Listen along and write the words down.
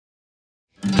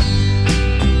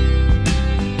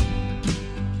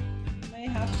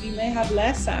have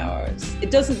less hours.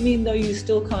 It doesn't mean though you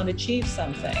still can't achieve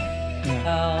something.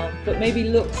 But maybe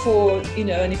look for,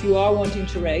 and if you are wanting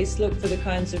to race, look for the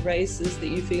kinds of races that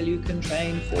you feel you can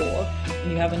train for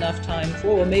and you have enough time for,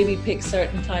 or maybe pick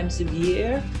certain times of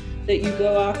year that you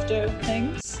go after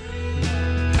things.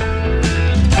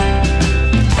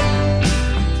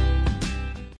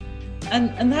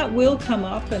 And that will come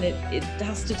up, and it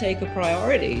has to take a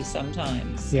priority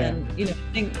sometimes. Yeah. And, I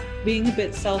think being a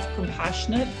bit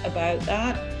self-compassionate about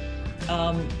that,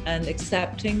 and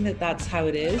accepting that that's how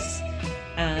it is,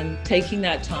 and taking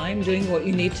that time, doing what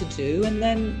you need to do, and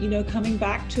then, coming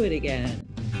back to it again.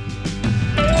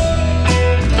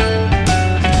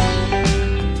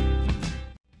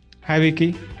 Hi,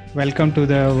 Vicki. Welcome to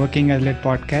the Working Athlete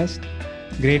podcast.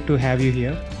 Great to have you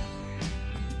here.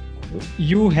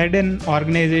 You had an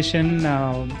organization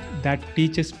that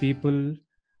teaches people,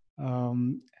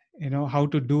 how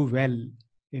to do well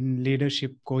in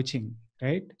leadership coaching,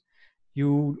 right?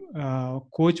 You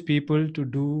coach people to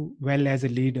do well as a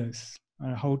leaders,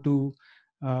 how to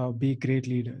be great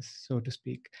leaders, so to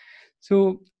speak.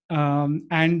 So,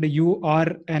 and you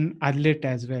are an athlete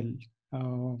as well.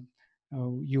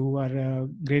 You are a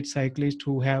great cyclist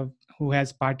who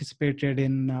has participated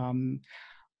in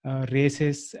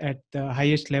races at the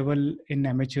highest level in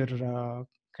amateur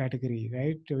category,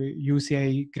 right?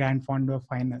 UCI Grand Fondo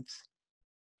Finals.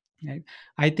 Right.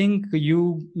 I think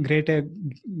you a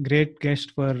great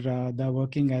guest for the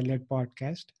Working Athlete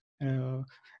podcast,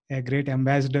 a great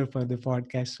ambassador for the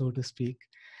podcast, so to speak.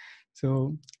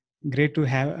 So great to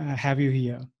have you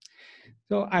here.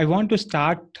 So I want to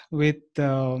start with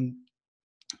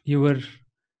your,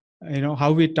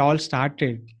 how it all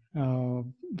started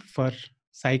for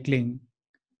cycling.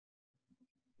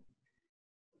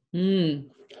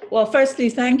 Well, firstly,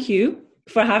 thank you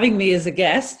for having me as a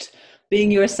guest,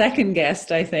 being your second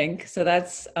guest, I think. So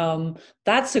that's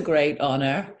a great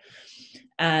honor.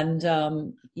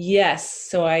 And yes,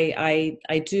 so I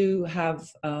do have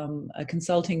a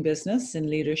consulting business in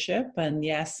leadership, and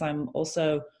yes, I'm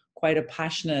also quite a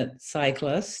passionate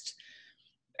cyclist.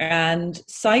 And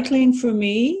cycling for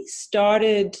me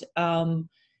started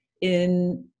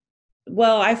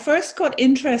I first got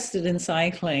interested in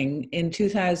cycling in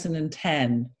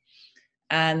 2010.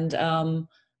 And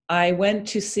I went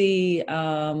to see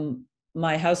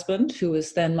my husband, who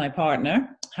was then my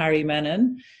partner, Harry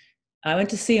Menon. I went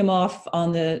to see him off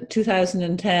on the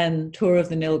 2010 Tour of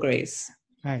the Nilgiris.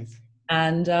 Nice.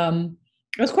 And I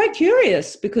was quite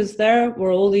curious because there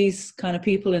were all these kind of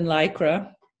people in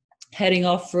Lycra heading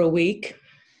off for a week.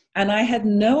 And I had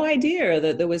no idea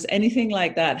that there was anything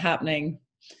like that happening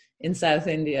in South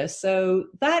India. So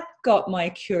that got my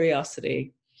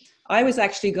curiosity. I was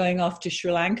actually going off to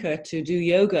Sri Lanka to do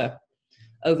yoga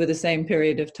over the same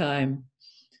period of time.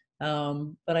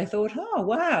 But I thought, oh,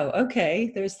 wow,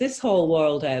 okay, there's this whole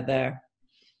world out there.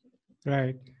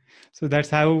 Right. So that's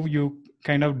how you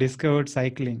kind of discovered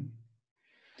cycling.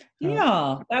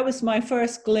 Yeah, that was my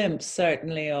first glimpse,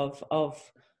 certainly, of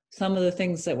some of the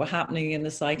things that were happening in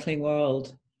the cycling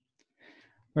world.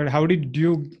 But how did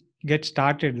you get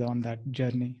started on that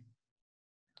journey?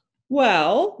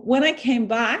 Well, when I came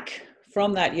back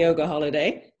from that yoga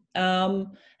holiday,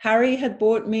 Harry had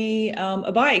bought me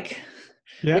a bike,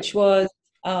 which was,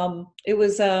 it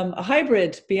was a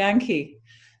hybrid Bianchi.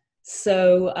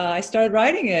 So I started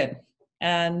riding it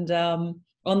and on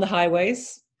the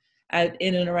highways out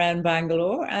in and around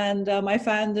Bangalore. And I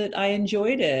found that I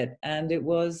enjoyed it and it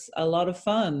was a lot of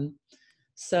fun.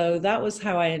 So that was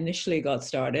how I initially got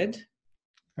started.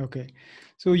 Okay.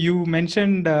 So you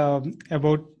mentioned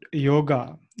about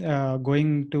yoga,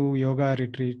 going to yoga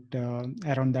retreat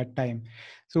around that time.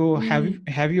 So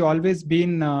have you always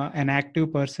been an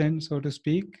active person, so to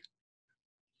speak?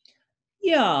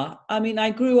 Yeah, I mean,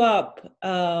 I grew up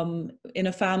in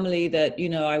a family that,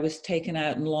 I was taken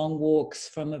out on long walks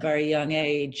from a very young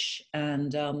age,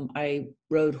 and I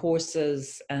rode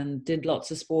horses and did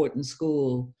lots of sport in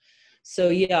school. So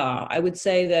yeah, I would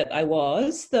say that I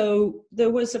was, though there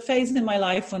was a phase in my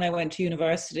life when I went to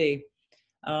university,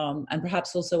 and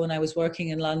perhaps also when I was working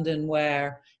in London,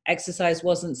 where exercise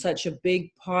wasn't such a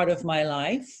big part of my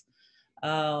life.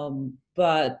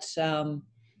 But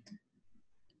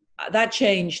that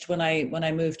changed when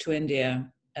I moved to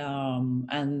India,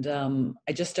 and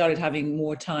I just started having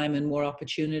more time and more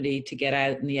opportunity to get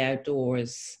out in the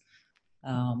outdoors.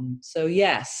 So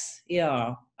yes,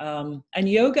 yeah, and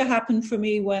yoga happened for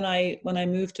me when I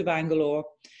moved to Bangalore,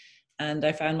 and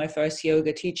I found my first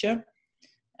yoga teacher,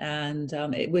 and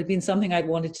it would have been something I'd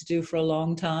wanted to do for a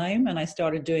long time, and I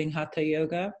started doing hatha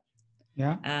yoga.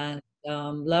 Yeah, and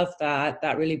loved that.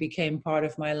 That really became part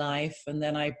of my life. And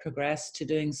then I progressed to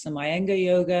doing some Iyengar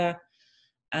yoga,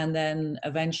 and then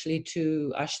eventually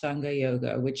to Ashtanga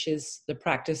yoga, which is the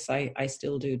practice I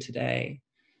still do today.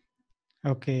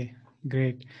 Okay,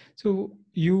 great. So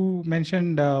you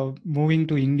mentioned moving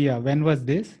to India. When was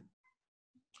this?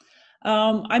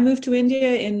 I moved to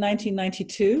India in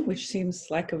 1992, which seems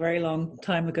like a very long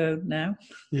time ago now.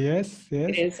 Yes,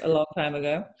 It yes. is a long time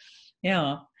ago.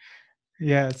 Yeah.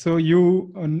 Yeah. So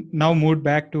you now moved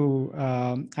back to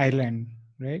Ireland,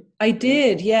 right? I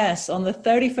did, yes. On the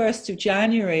 31st of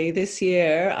January this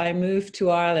year, I moved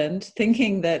to Ireland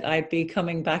thinking that I'd be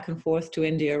coming back and forth to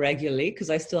India regularly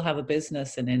because I still have a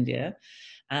business in India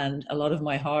and a lot of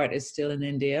my heart is still in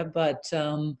India. But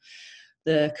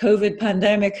the COVID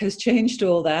pandemic has changed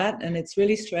all that. And it's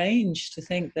really strange to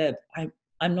think that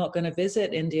I'm not going to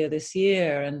visit India this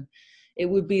year. And it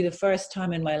would be the first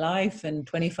time in my life in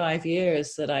 25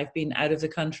 years that I've been out of the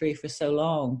country for so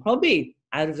long, probably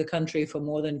out of the country for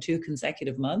more than 2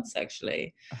 consecutive months,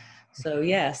 actually. So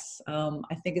yes,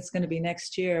 I think it's going to be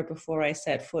next year before I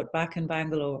set foot back in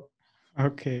Bangalore.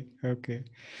 Okay, okay.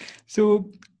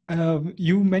 So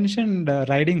you mentioned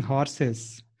riding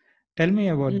horses. Tell me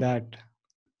about that.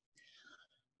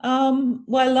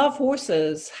 Well, I love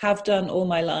horses, have done all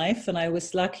my life, and I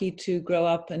was lucky to grow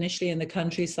up initially in the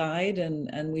countryside,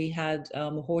 and we had a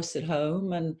horse at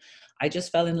home, and I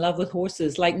just fell in love with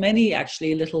horses, like many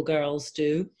actually little girls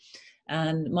do.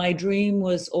 And my dream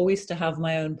was always to have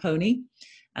my own pony.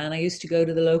 And I used to go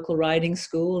to the local riding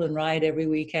school and ride every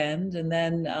weekend. And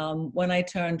then when I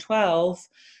turned 12,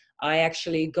 I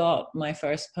actually got my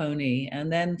first pony.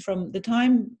 And then from the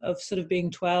time of sort of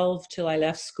being 12 till I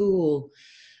left school,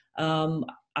 um,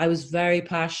 I was very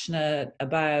passionate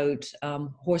about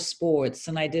horse sports,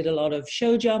 and I did a lot of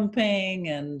show jumping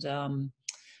and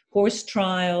horse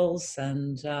trials,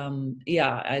 and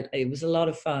it was a lot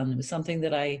of fun. It was something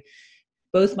that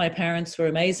both my parents were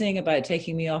amazing about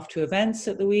taking me off to events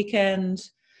at the weekend,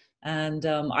 and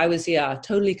I was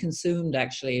totally consumed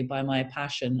actually by my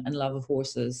passion and love of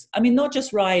horses. I mean, not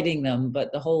just riding them,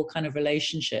 but the whole kind of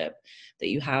relationship that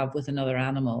you have with another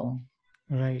animal.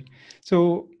 Right.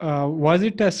 So, was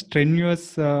it a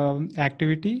strenuous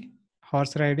activity,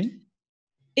 horse riding?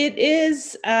 It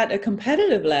is at a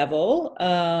competitive level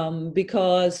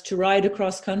because to ride a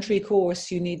cross-country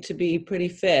course, you need to be pretty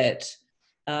fit.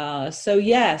 So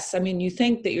yes, I mean, you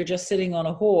think that you're just sitting on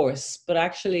a horse, but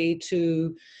actually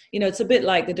it's a bit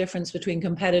like the difference between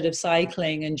competitive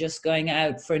cycling and just going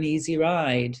out for an easy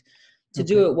ride. To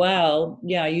do it well,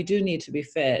 you do need to be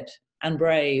fit and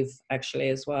brave actually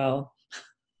as well.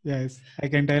 Yes, I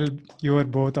can tell you were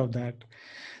both of that.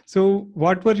 So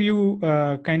what were you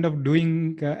kind of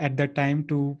doing at that time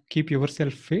to keep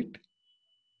yourself fit?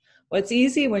 Well, it's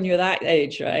easy when you're that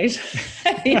age, right?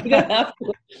 you don't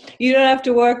have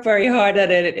to work very hard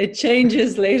at it. It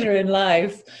changes later in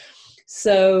life.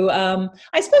 So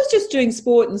I suppose just doing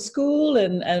sport in school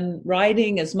and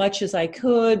riding as much as I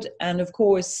could. And of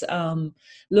course,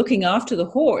 looking after the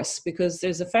horse, because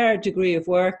there's a fair degree of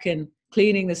work in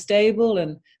cleaning the stable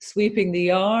and sweeping the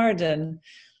yard. And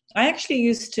I actually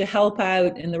used to help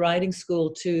out in the riding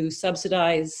school to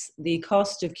subsidize the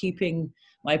cost of keeping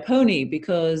my pony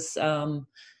because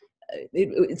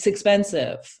it's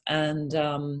expensive, and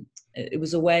it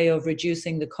was a way of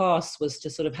reducing the costs, was to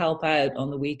sort of help out on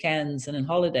the weekends and in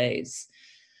holidays.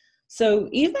 So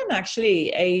even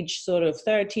actually age sort of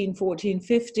 13, 14,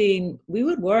 15, we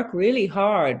would work really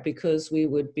hard because we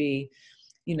would be,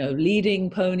 leading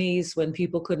ponies when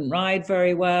people couldn't ride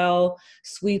very well,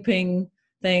 sweeping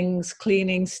things,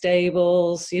 cleaning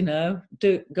stables,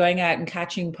 going out and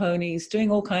catching ponies, doing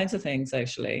all kinds of things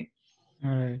actually.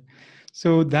 All right.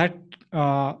 So that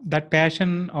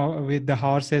passion with the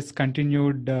horses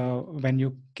continued when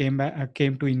you came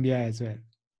to India as well.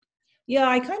 Yeah,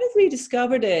 I kind of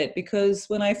rediscovered it because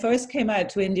when I first came out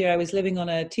to India, I was living on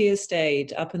a tea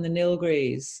estate up in the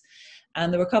Nilgiris,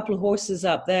 and there were a couple of horses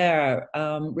up there,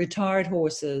 retired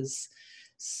horses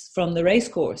from the race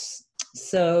course.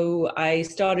 So I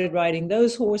started riding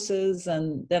those horses,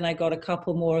 and then I got a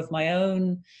couple more of my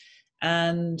own.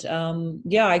 And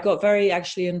I got very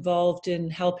actually involved in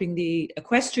helping the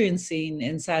equestrian scene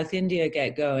in South India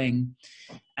get going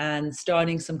and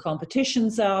starting some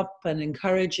competitions up and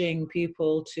encouraging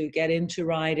people to get into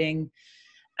riding.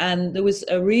 And there was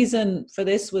a reason for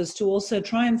this, was to also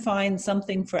try and find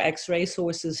something for ex-race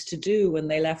horses to do when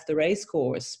they left the race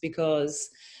course, because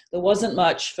there wasn't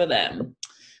much for them.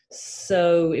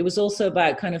 So it was also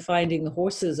about kind of finding the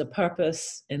horses a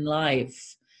purpose in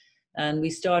life. And we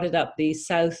started up the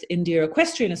South India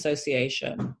Equestrian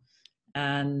Association.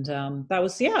 And that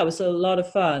was, yeah, it was a lot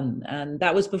of fun. And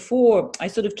that was before I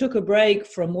sort of took a break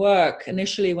from work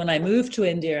initially when I moved to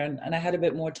India, and I had a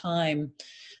bit more time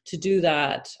to do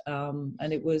that.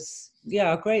 And it was,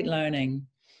 yeah, great learning.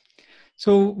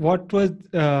 So what was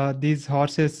these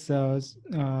horses, the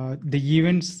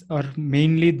events are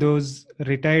mainly those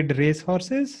retired race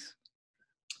horses?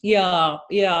 Yeah,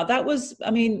 that was, I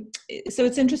mean, so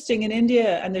it's interesting in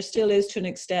India, and there still is to an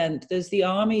extent, there's the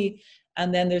army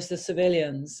and then there's the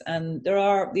civilians. And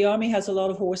the army has a lot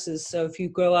of horses. So if you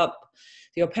grow up,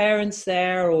 your parents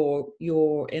there, or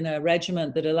you're in a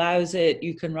regiment that allows it,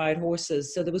 you can ride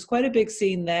horses. So there was quite a big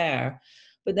scene there.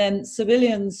 But then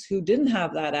civilians who didn't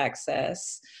have that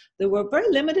access, there were very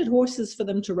limited horses for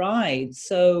them to ride.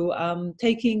 So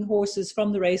taking horses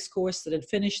from the race course that had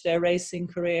finished their racing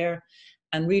career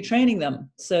and retraining them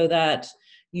so that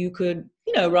you could,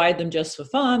 you know, ride them just for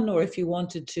fun, or if you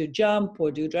wanted to jump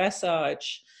or do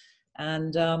dressage.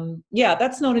 And yeah,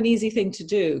 that's not an easy thing to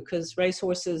do, because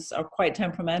racehorses are quite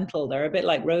temperamental. They're a bit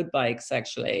like road bikes,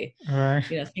 actually. Right.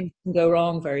 You know, things can go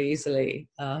wrong very easily.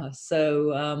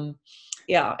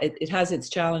 Yeah, it has its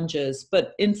challenges.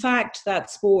 But in fact, that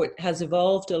sport has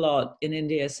evolved a lot in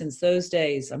India since those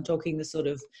days. I'm talking the sort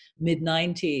of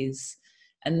mid-90s.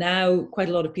 And now quite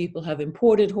a lot of people have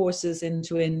imported horses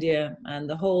into India, and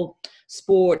the whole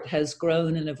sport has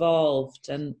grown and evolved.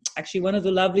 And actually, one of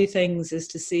the lovely things is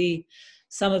to see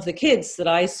some of the kids that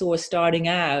I saw starting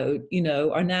out, you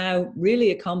know, are now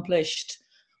really accomplished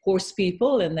horse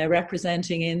people, and they're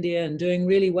representing India and doing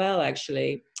really well,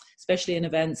 actually, especially in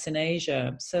events in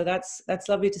Asia. So that's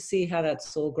lovely to see how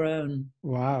that's all grown.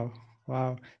 Wow.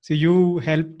 Wow. So you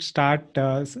helped start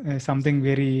something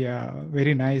very,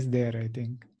 very nice there, I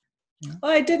think. Yeah.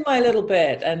 Well, I did my little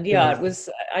bit, and yeah, Yes. it was,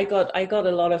 I got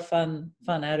a lot of fun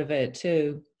out of it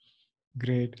too.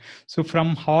 Great. So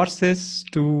from horses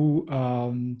to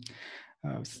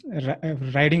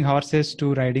riding horses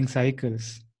to riding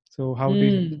cycles. So how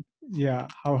did, yeah,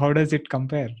 how does it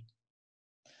compare?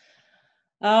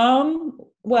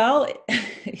 Well,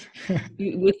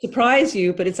 it would surprise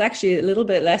you, but it's actually a little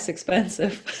bit less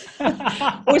expensive.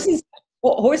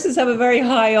 Horses have a very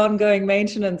high ongoing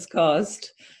maintenance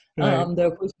cost. Right. Though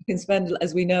of course you can spend,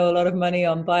 as we know, a lot of money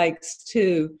on bikes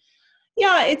too.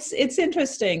 Yeah, it's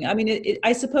interesting. I mean,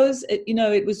 I suppose you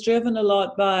know, it was driven a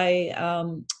lot by. I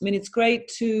mean, it's great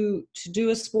to do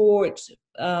a sport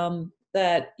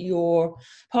that your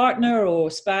partner or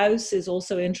spouse is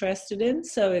also interested in.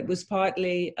 So it was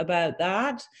partly about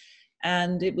that,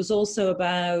 and it was also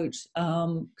about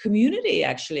community,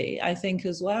 actually, I think,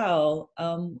 as well.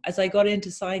 As I got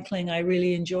into cycling, I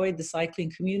really enjoyed the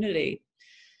cycling community.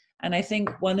 And I think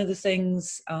one of the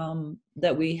things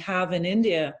that we have in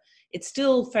India, it's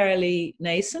still fairly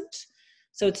nascent.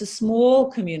 So it's a small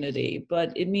community,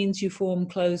 but it means you form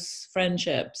close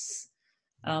friendships.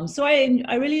 So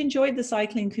I really enjoyed the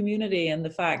cycling community, and the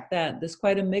fact that there's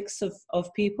quite a mix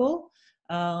of people.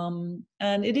 And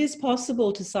it is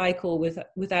possible to cycle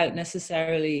without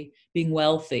necessarily being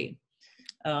wealthy.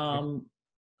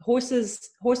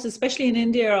 Horses, especially in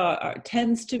India,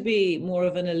 tends to be more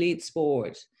of an elite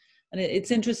sport. And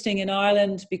it's interesting in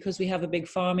Ireland, because we have a big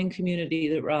farming community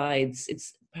that rides,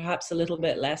 it's perhaps a little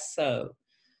bit less so.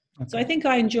 Okay. So I think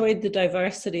I enjoyed the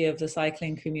diversity of the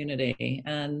cycling community,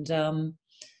 and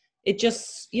it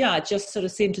just sort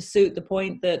of seemed to suit the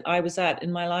point that I was at in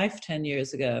my life 10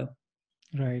 years ago.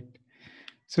 Right.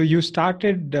 So you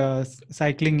started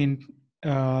cycling in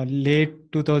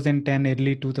late 2010,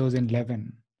 early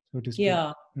 2011, so to speak.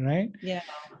 Yeah. Right. Yeah.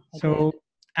 So,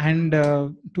 and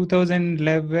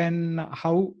 2011,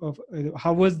 how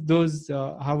were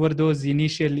those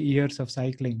initial years of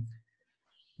cycling?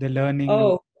 The learning.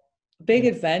 Oh, big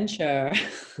adventure.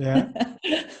 Yeah.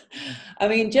 I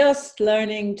mean, just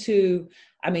learning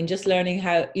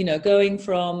how, you know, going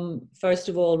from, first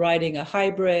of all, riding a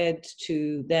hybrid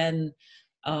to then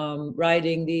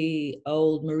riding the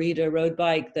old Merida road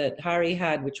bike that Harry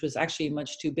had, which was actually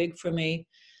much too big for me.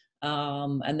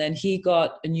 And then he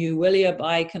got a new Willia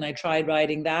bike, and I tried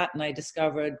riding that, and I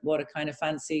discovered what a kind of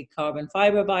fancy carbon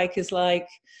fiber bike is like.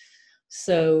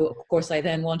 So, of course, I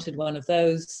then wanted one of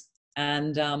those.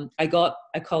 And I got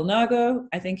a Colnago,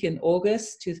 I think in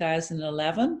August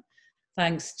 2011,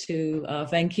 thanks to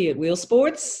Venki at Wheel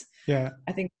Sports. Yeah.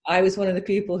 I think I was one of the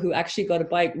people who actually got a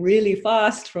bike really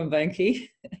fast from Venki.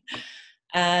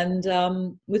 And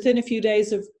within a few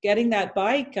days of getting that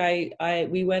bike,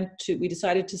 we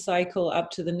decided to cycle up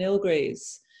to the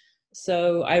Nilgiris.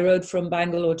 So I rode from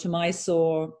Bangalore to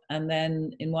Mysore, and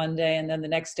then in one day, and then the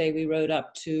next day we rode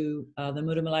up to the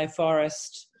Mudamalai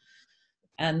forest.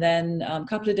 And then a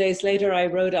couple of days later, I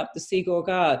rode up the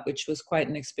Sigorgard, which was quite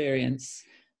an experience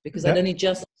because I'd only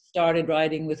just started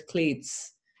riding with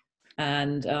cleats.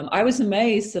 And I was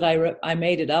amazed that I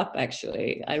made it up,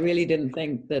 actually. I really didn't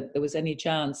think that there was any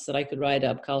chance that I could ride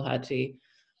up Kalhati,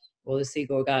 or the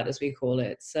Sigorgard, as we call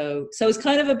it. So it's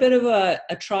kind of a bit of a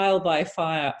trial by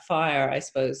fire, I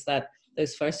suppose, that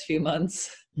those first few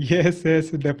months. Yes,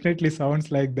 it definitely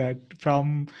sounds like that.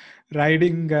 From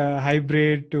riding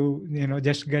hybrid to,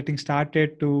 just getting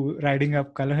started to riding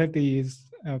up Kalahati is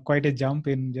quite a jump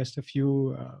in just a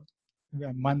few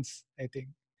months, I think.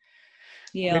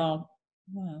 Yeah.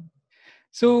 Wow.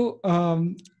 So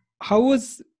how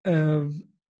was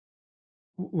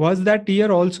that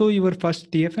year also your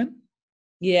first TFN?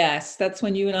 Yes, that's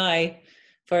when you and I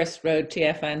first rode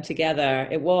TFN together.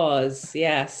 It was,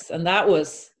 yes. And that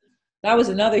was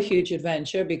another huge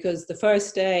adventure, because the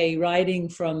first day riding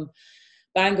from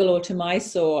Bangalore to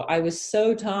Mysore, I was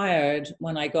so tired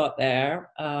when I got there,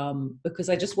 because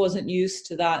I just wasn't used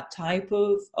to that type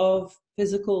of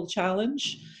physical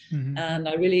challenge. Mm-hmm. And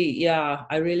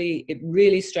it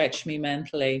really stretched me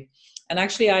mentally. And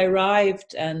actually I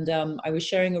arrived, and I was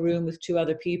sharing a room with two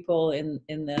other people in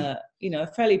the,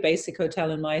 fairly basic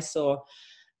hotel in Mysore.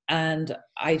 And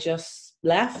I just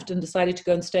left and decided to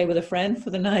go and stay with a friend for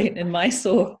the night in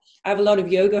Mysore. I have a lot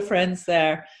of yoga friends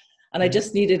there. And I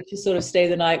just needed to sort of stay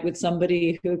the night with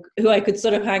somebody who I could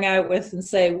sort of hang out with and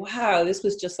say, wow, this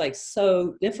was just like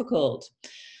so difficult.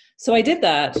 So I did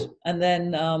that, and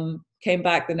then came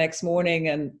back the next morning,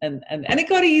 and it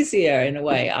got easier in a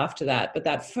way after that. But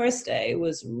that first day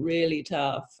was really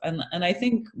tough. And I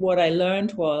think what I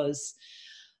learned was,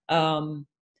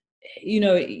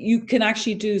 you can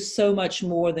actually do so much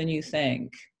more than you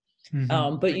think.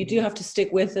 Mm-hmm. But you do have to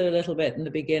stick with it a little bit in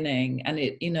the beginning. And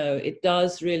it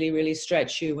does really, really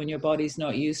stretch you when your body's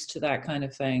not used to that kind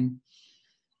of thing.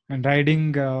 And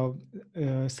riding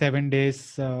 7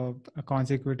 days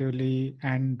consecutively,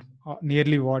 and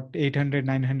nearly 800,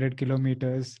 900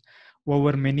 kilometers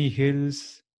over many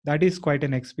hills, that is quite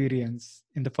an experience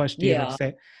in the first year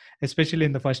especially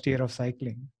in the first year of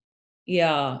cycling.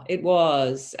 Yeah, it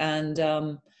was. And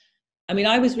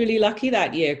I was really lucky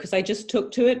that year, because I just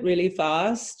took to it really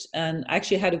fast and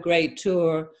actually had a great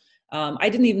tour. I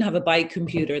didn't even have a bike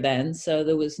computer then, so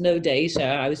there was no data.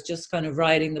 I was just kind of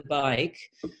riding the bike.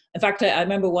 In fact, I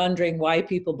remember wondering why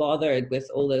people bothered with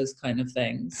all those kind of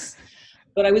things.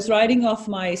 But I was riding off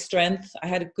my strength. I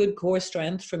had a good core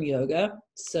strength from yoga.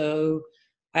 So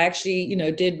I actually,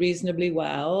 did reasonably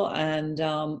well, and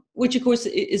which of course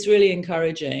is really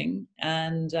encouraging.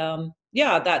 And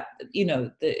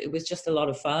it was just a lot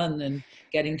of fun and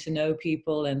getting to know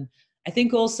people. And I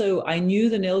think also I knew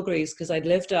the Nilgiris because I'd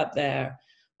lived up there,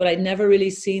 but I'd never really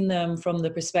seen them from the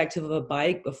perspective of a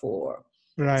bike before.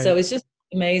 Right. So it's just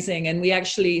amazing. And we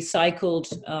actually cycled,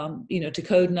 to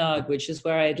Kodnad, which is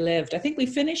where I'd lived. I think we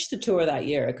finished the tour that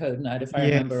year at Kodnad, if I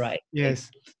remember right.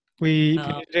 Yes. We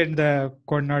visited the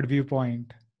Kodnad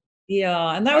viewpoint.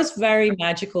 Yeah, and that was very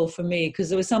magical for me, because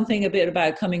there was something a bit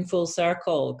about coming full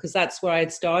circle, because that's where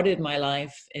I'd started my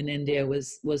life in India,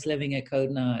 was living at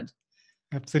Kodnad.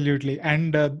 Absolutely.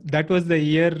 And that was the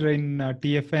year in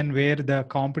TFN where the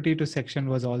competitive section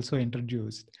was also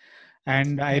introduced.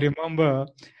 And I remember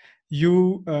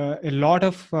a lot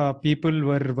of people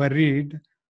were worried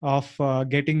of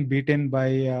getting beaten by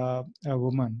a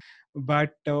woman.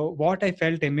 But what I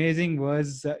felt amazing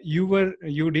was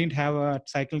you didn't have a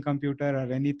cycle computer or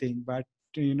anything, but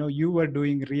you were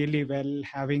doing really well,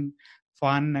 having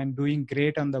fun and doing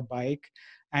great on the bike,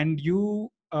 and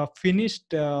you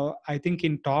finished I think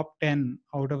in top 10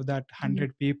 out of that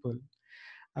 100 people.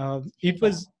 It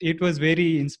was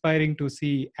very inspiring to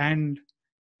see. And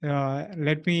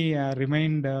let me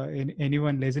remind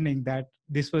anyone listening that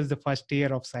this was the first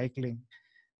year of cycling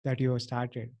that you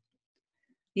started.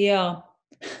 Yeah.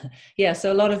 Yeah.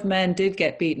 So a lot of men did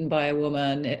get beaten by a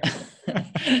woman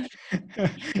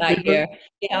that year.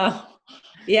 Yeah.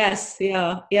 Yes.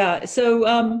 Yeah. Yeah. So,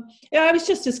 I was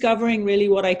just discovering really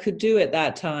what I could do at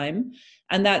that time.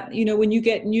 And that, when you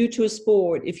get new to a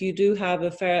sport, if you do have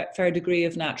a fair degree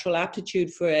of natural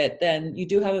aptitude for it, then you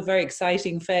do have a very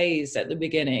exciting phase at the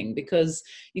beginning, because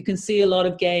you can see a lot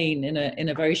of gain in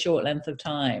a very short length of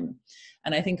time.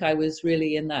 And I think I was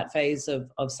really in that phase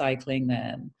of cycling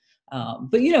then.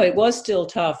 But, it was still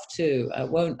tough too. I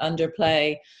won't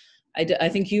underplay. I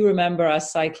think you remember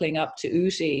us cycling up to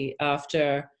Uti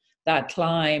after that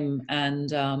climb.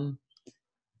 And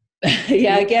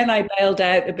again, I bailed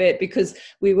out a bit because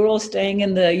we were all staying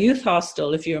in the youth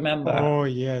hostel, if you remember. Oh,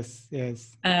 yes.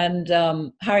 And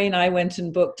Harry and I went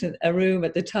and booked a room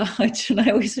at the Taj, and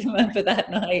I always remember that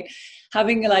night.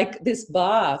 having like this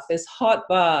bath, this hot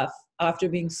bath after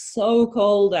being so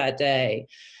cold that day.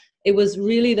 It was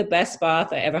really the best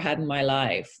bath I ever had in my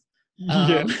life.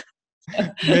 Yeah,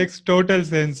 makes total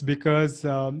sense because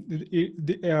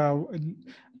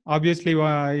obviously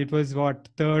it was what,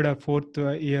 third or fourth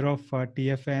year of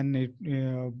TFN,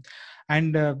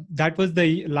 and that was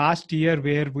the last year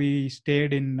where we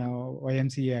stayed in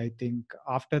YMCA. I think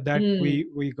after that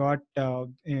we got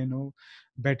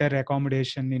better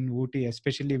accommodation in Ooty,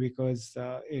 especially because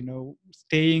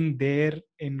staying there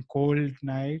in cold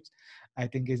nights, I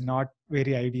think, is not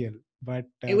very ideal. But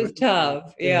it was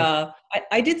tough. yes. Yeah.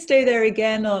 I did stay there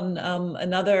again on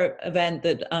another event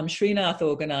that Srinath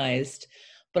organized,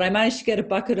 but I managed to get a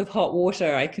bucket of hot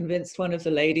water. I convinced one of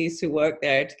the ladies who worked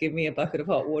there to give me a bucket of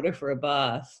hot water for a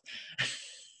bath.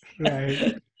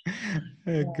 Right.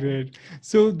 Great.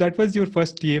 So that was your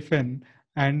first TFN,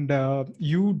 and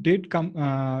you did come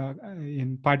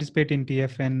participate in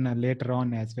TFN later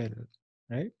on as well,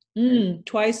 right?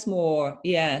 Twice more,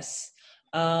 yes.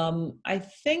 I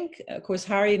think, of course,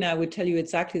 Harry now would tell you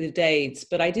exactly the dates,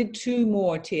 but I did 2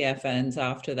 more TFNs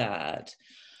after that.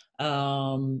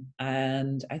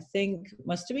 And I think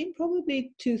must have been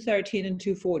probably 213 and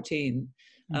 214.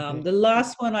 Okay. The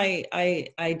last one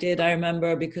I did, I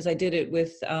remember, because I did it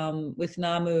with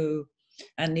Namu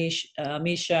and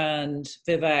Misha and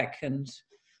Vivek, and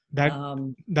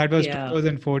that was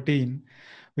 2014,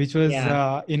 which was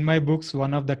in my books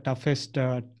one of the toughest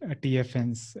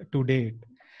TFNs to date.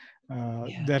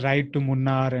 The ride to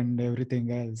Munnar and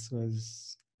everything else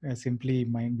was simply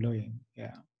mind-blowing.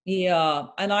 Yeah,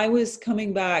 and I was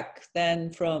coming back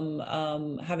then from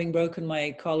having broken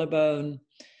my collarbone.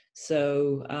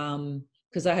 So,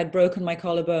 because I had broken my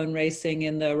collarbone racing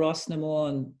in the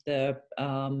Rosnamon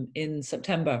in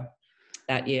September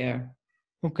that year.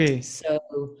 Okay. So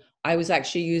I was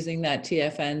actually using that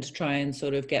TFN to try and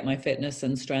sort of get my fitness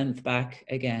and strength back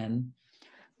again.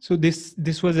 So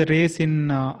this was a race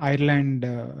in Ireland,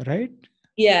 right?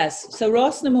 Yes. So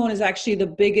Rosnamon is actually the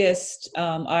biggest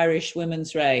Irish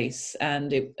women's race,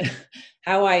 and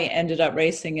how I ended up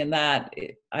racing in that,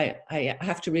 I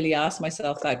have to really ask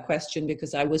myself that question,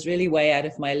 because I was really way out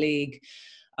of my league.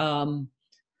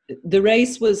 The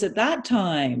race was at that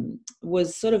time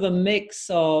was sort of a mix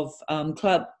of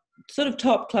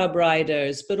top club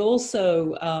riders, but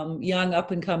also young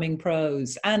up and coming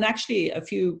pros, and actually a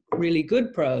few really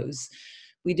good pros.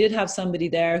 We did have somebody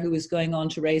there who was going on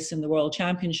to race in the World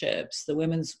Championships, the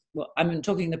women's, I'm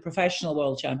talking the professional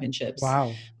World Championships.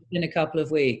 Wow. In a couple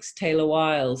of weeks, Taylor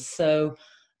Wiles. So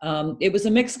it was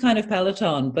a mixed kind of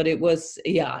peloton, but it was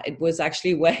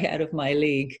actually way out of my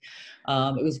league.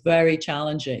 It was very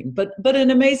challenging, but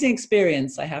an amazing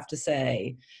experience, I have to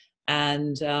say.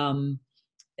 And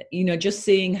just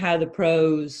seeing how the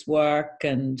pros work,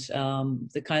 and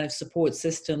the kind of support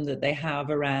system that they have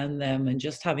around them, and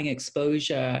just having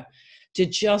exposure to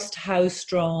just how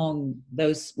strong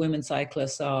those women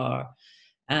cyclists are.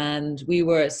 And we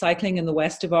were cycling in the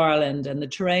west of Ireland, and the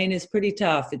terrain is pretty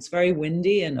tough. It's very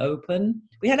windy and open.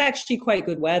 We had actually quite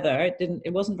good weather.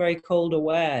 It wasn't very cold or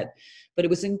wet, but it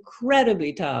was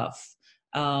incredibly tough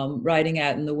riding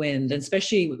out in the wind, and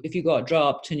especially if you got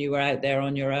dropped and you were out there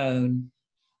on your own.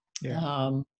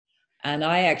 And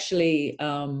I actually,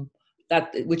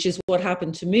 which is what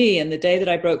happened to me. And the day that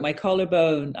I broke my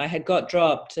collarbone, I had got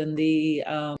dropped, and the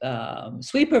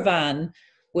sweeper van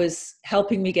was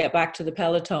helping me get back to the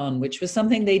peloton, which was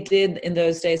something they did in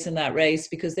those days in that race,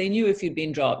 because they knew if you'd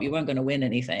been dropped, you weren't going to win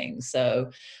anything. So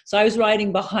I was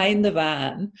riding behind the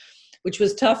van, which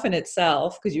was tough in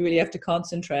itself, because you really have to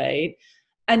concentrate,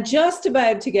 and just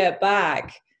about to get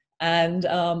back. And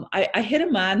I hit a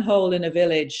manhole in a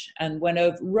village and went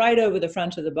right over the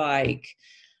front of the bike,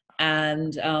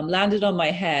 and landed on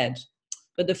my head.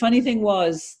 But the funny thing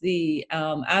was, the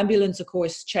ambulance, of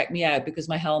course, checked me out because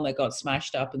my helmet got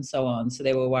smashed up and so on. So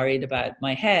they were worried about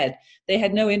my head. They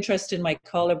had no interest in my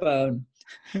collarbone.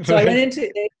 So I got into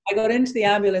the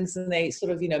ambulance, and they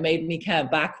sort of, made me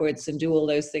count backwards and do all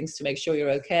those things to make sure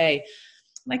you're okay.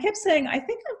 And I kept saying, I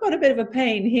think I've got a bit of a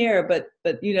pain here, but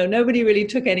nobody really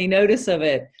took any notice of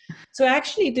it. So I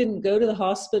actually didn't go to the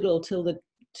hospital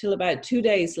till about 2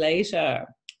 days later.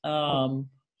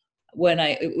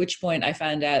 At which point I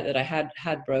found out that I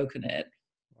had broken it.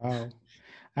 Wow.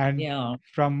 And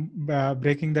from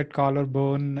breaking that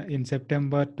collarbone in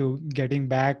September to getting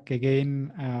back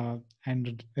again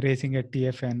and racing at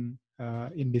TFN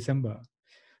in December.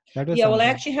 That was well, I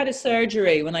actually had a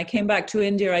surgery. When I came back to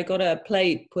India, I got a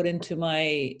plate put into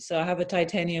so I have a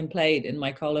titanium plate in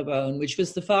my collarbone, which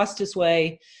was the fastest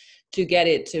way to get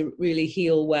it to really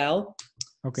heal well.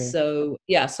 Okay. So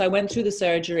yeah, so I went through the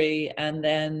surgery and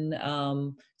then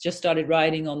just started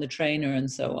riding on the trainer and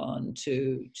so on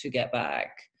to get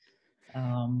back.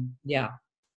 Yeah.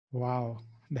 Wow,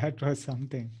 that was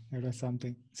something. That was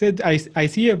something. So I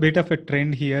see a bit of a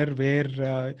trend here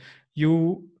where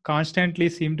you constantly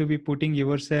seem to be putting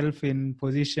yourself in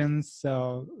positions,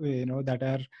 that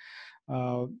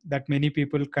are that many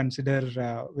people consider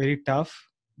very tough,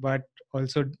 but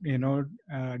also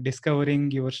discovering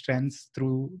your strengths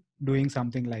through doing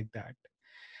something like that.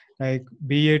 Like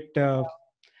be it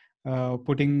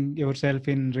putting yourself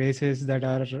in races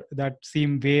that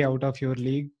seem way out of your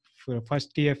league,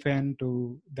 first TFN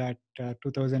to that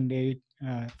 2008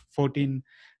 14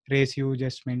 race you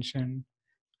just mentioned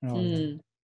and all that.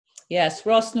 Yes,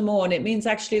 Rosnamore. It means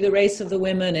actually the race of the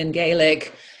women in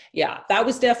Gaelic. Yeah, that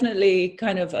was definitely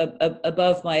kind of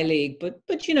above my league, but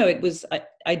it was,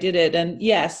 I did it, and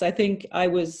yes, I think I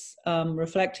was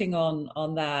reflecting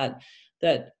on that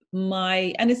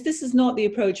my, and this is not the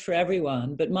approach for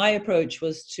everyone, but my approach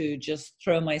was to just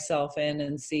throw myself in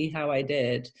and see how I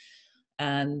did,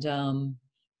 and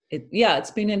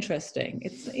it's been interesting.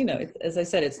 It's as I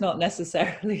said, it's not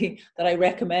necessarily that I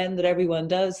recommend that everyone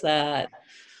does that.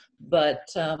 But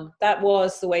that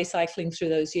was the way cycling through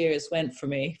those years went for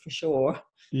me, for sure.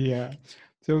 Yeah.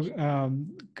 So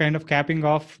kind of capping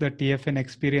off the TFN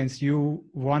experience, you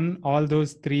won all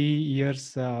those 3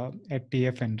 years at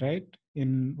TFN, right?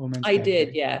 In women's I did,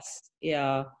 category. yes.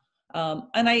 Yeah.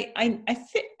 And I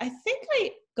think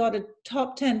I got a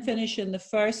top 10 finish in the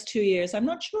first 2 years. I'm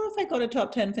not sure if I got a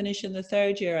top 10 finish in the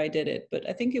third year I did it, but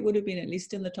I think it would have been at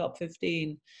least in the top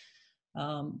 15.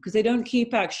 Because they don't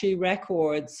keep actually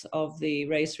records of the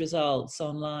race results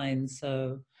online.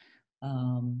 So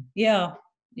yeah.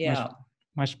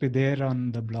 Must be there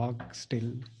on the blog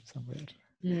still somewhere.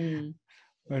 Mm.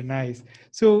 But nice.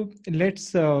 So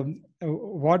let's.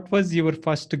 What was your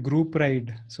first group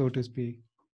ride, so to speak,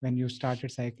 when you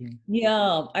started cycling?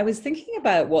 Yeah, I was thinking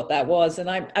about what that was, and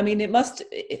I mean,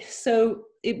 so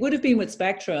it would have been with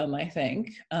Spectrum, I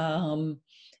think,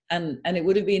 and it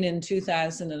would have been in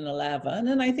 2011.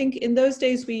 And I think in those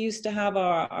days we used to have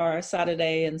our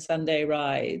Saturday and Sunday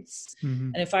rides.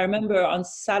 Mm-hmm. And if I remember, on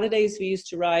Saturdays we used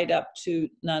to ride up to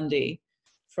Nandi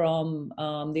from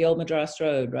the Old Madras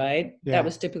Road, right? Yeah. That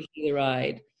was typically the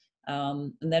ride.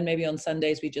 And then maybe on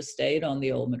Sundays we just stayed on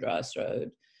the Old Madras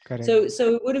Road. Correct.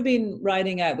 So it would have been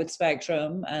riding out with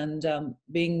Spectrum and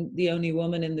being the only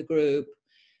woman in the group.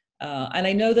 And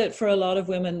I know that for a lot of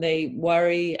women, they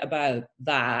worry about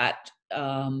that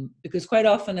because quite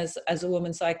often as a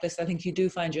woman cyclist, I think you do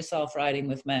find yourself riding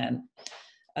with men.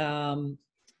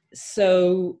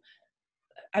 So,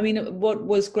 I mean, what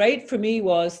was great for me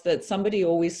was that somebody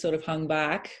always sort of hung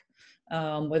back,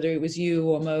 whether it was you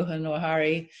or Mohan or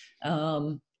Harry,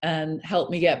 and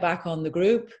helped me get back on the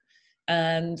group.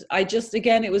 And I just,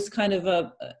 again, it was kind of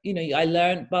I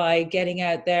learned by getting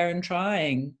out there and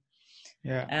trying.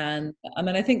 Yeah. And I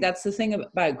mean, I think that's the thing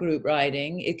about group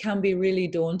riding. It can be really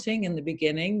daunting in the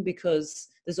beginning because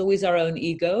there's always our own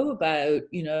ego about,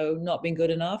 not being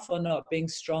good enough or not being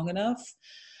strong enough.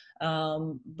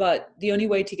 But the only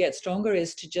way to get stronger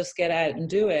is to just get out and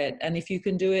do it. And if you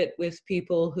can do it with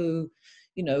people who,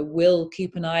 will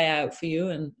keep an eye out for you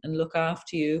and look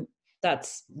after you,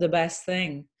 that's the best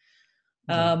thing.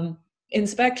 In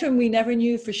Spectrum, we never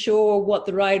knew for sure what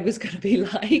the ride was going to be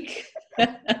like.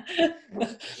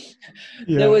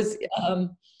 There was,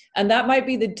 and that might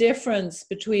be the difference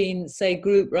between, say,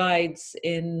 group rides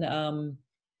in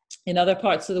other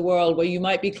parts of the world, where you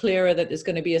might be clearer that there's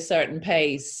going to be a certain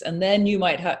pace, and then you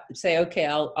might say, okay,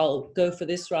 I'll go for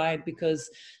this ride because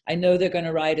I know they're going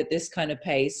to ride at this kind of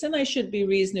pace, and I should be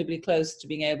reasonably close to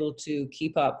being able to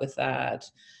keep up with that.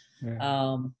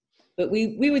 Yeah. But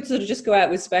we would sort of just go out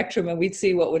with Spectrum and we'd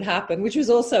see what would happen, which was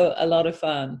also a lot of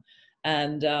fun.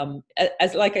 And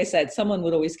as like I said, someone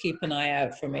would always keep an eye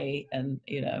out for me, and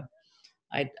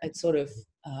I'd sort of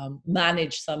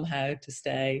manage somehow to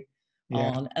stay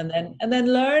on, and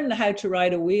then learn how to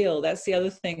ride a wheel. That's the other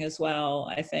thing as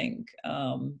well, I think.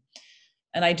 And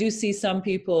I do see some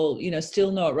people,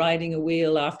 still not riding a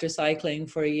wheel after cycling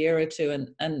for a year or two,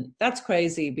 and that's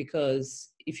crazy because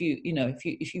if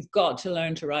you've got to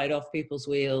learn to ride off people's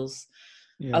wheels,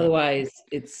 otherwise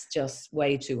it's just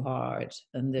way too hard.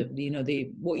 And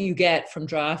what you get from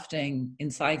drafting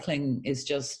in cycling is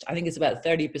just, I think it's about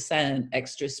 30%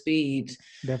 extra speed.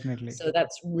 Definitely. So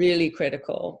that's really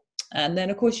critical. And then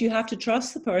of course you have to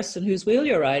trust the person whose wheel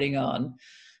you're riding on.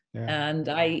 And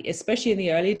I, especially in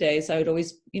the early days, I would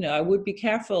always, I would be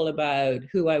careful about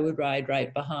who I would ride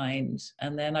right behind,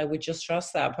 and then I would just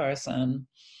trust that person.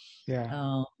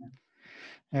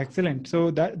 Excellent.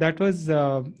 So that was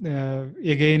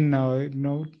again,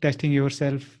 testing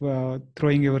yourself,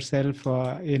 throwing yourself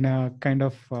in a kind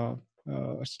of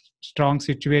strong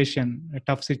situation, a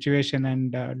tough situation,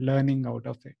 and learning out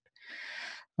of it.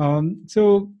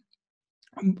 So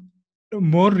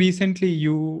more recently,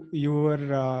 you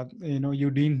were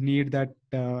you didn't need that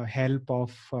help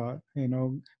of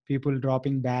people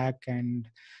dropping back and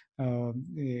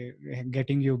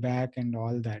getting you back and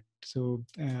all that. So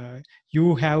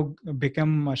you have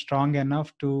become strong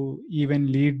enough to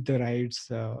even lead the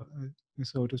rides,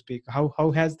 so to speak.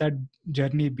 How has that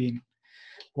journey been?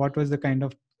 What was the kind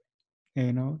of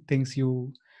things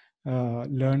you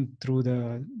learned through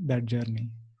that journey?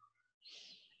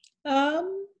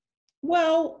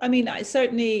 Well, I mean, I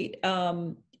certainly,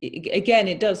 again,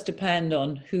 it does depend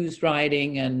on who's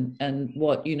riding and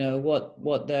what,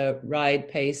 what the ride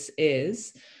pace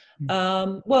is.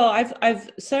 Well, I've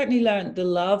certainly learned the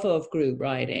love of group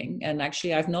riding, and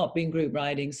actually I've not been group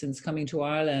riding since coming to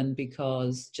Ireland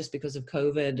because of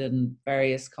COVID and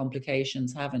various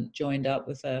complications, haven't joined up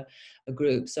with a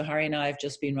group. So Harry and I have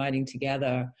just been riding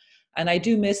together. And I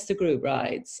do miss the group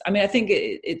rides. I mean, I think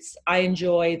I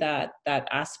enjoy that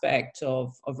aspect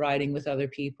of riding with other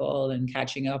people and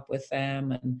catching up with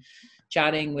them and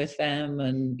chatting with them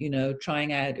and,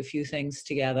 trying out a few things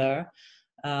together.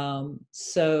 But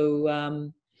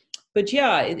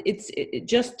yeah, it's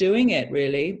just doing it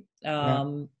really.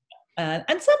 And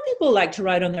some people like to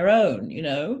ride on their own,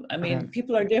 I mean,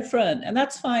 people are different, and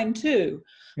that's fine too.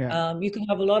 You can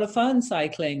have a lot of fun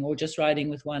cycling or just riding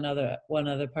with one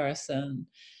other person.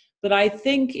 But I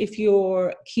think if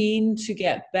you're keen to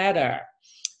get better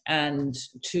and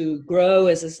to grow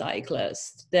as a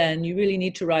cyclist, then you really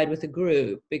need to ride with a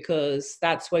group, because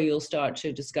that's where you'll start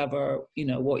to discover,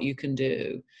 what you can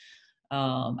do.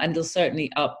 And they'll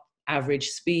certainly up average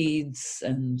speeds,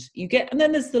 and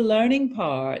then there's the learning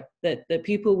part that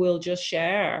people will just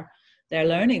share their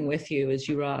learning with you as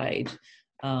you ride.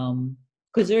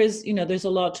 Because there's a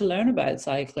lot to learn about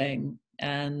cycling,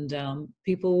 and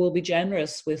people will be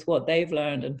generous with what they've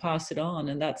learned and pass it on,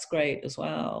 and that's great as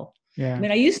well. I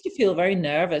mean, I used to feel very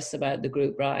nervous about the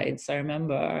group rides, I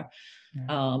remember,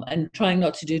 and trying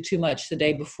not to do too much the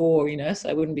day before, so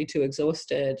I wouldn't be too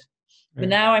exhausted. But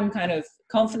now I'm kind of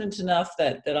confident enough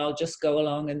that I'll just go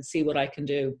along and see what I can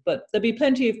do. But there'll be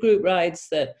plenty of group rides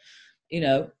that,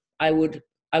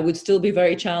 I would still be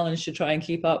very challenged to try and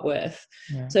keep up with.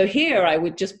 So here I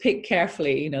would just pick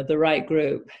carefully, the right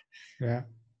group. Yeah,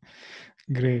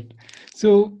 great.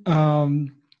 So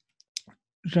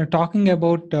talking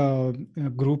about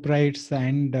group rides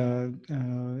and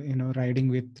riding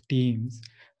with teams,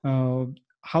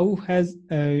 how has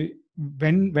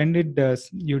when did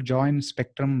you join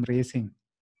Spectrum Racing,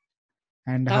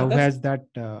 and how has that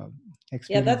experience?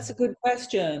 Yeah, that's a good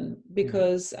question,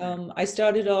 because I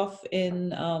started off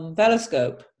in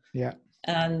Veloscope.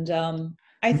 And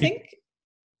I think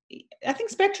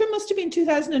Spectrum must have been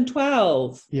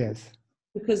 2012. Yes.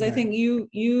 Because I think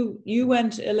you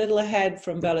went a little ahead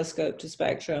from Veloscope to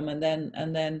Spectrum, and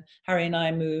then Harry and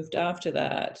I moved after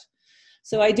that.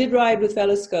 So I did ride with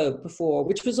Veloscope before,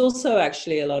 which was also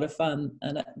actually a lot of fun,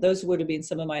 and those would have been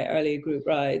some of my early group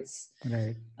rides.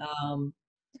 Right.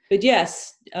 But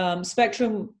yes,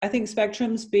 Spectrum. I think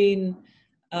Spectrum's been,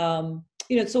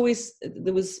 it's always,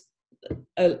 there was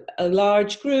a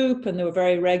large group, and there were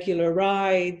very regular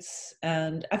rides,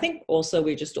 and I think also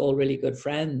we're just all really good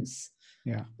friends.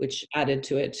 Which added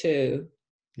to it too.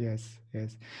 Yes.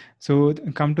 So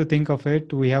come to think of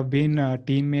it, we have been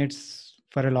teammates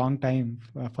for a long time.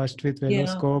 First with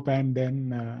Veloscope and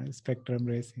then Spectrum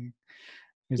Racing.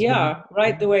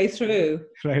 Right the way through.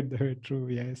 Right the way through.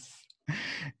 Yes.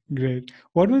 Great.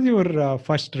 What was your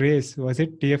first race? Was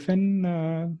it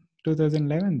TFN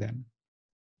 2011 then?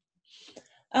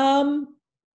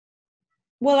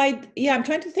 Well, I'm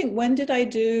trying to think, when did I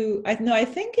do, I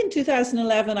think in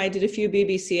 2011 I did a few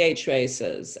BBCH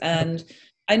races, and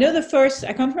I know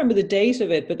I can't remember the date of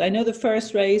it, but I know the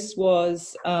first race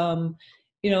was, on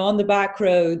the back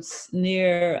roads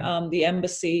near the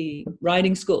embassy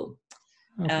riding school.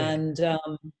 And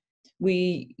because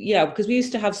we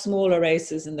used to have smaller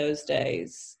races in those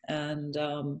days. And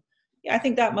I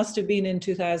think that must have been in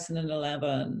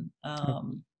 2011.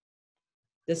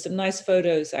 There's some nice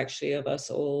photos actually of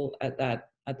us all at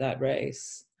that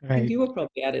race. Right. I think you were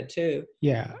probably at it too.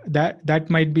 Yeah, that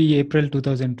might be April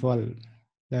 2012,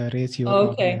 the race you were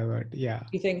talking about. Yeah.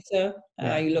 You think so?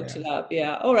 You looked it up.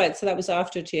 Yeah. All right. So that was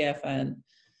after TFN.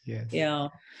 Yes. Yeah.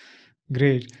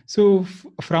 Great. So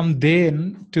from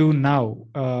then to now,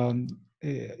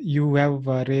 you have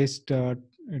raced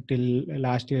till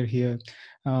last year here.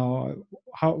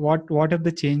 What are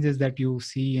the changes that you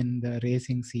see in the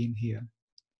racing scene here?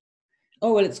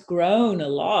 Oh, well, it's grown a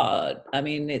lot. I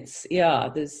mean,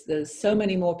 there's so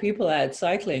many more people out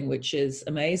cycling, which is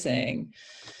amazing.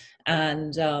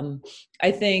 And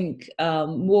I think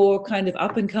more kind of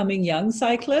up and coming young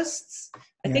cyclists.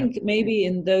 I think maybe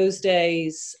in those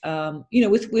days,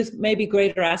 with maybe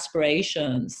greater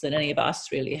aspirations than any of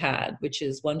us really had, which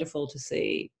is wonderful to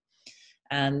see.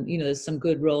 And, there's some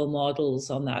good role models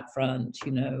on that front,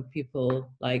 people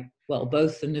like, well,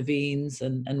 both the Navins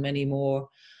and many more.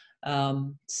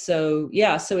 So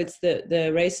it's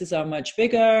the races are much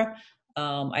bigger.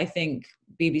 I think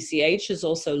BBCH has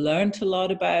also learned a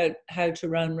lot about how to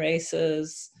run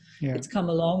races. It's come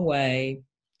a long way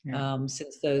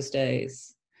since those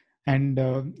days. And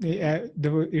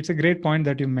it's a great point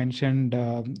that you mentioned.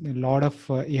 A lot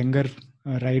of younger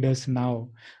riders now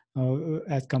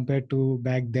as compared to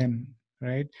back then,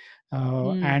 right?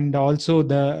 And also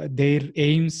their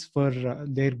aims for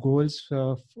their goals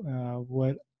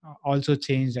were also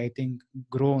changed, I think,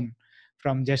 grown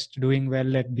from just doing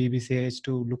well at BBCH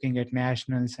to looking at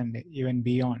nationals and even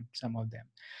beyond, some of them.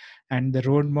 And the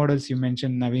road models you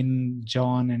mentioned, Navin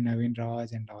John and Navin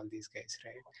Raj and all these guys,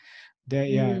 right?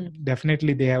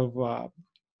 Definitely they have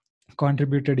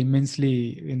contributed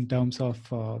immensely in terms of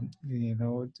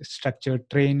structured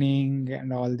training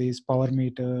and all these power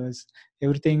meters.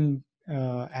 Everything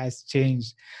has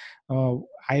changed.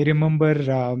 I remember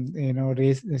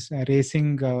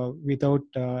racing without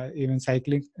even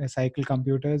cycle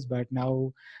computers, but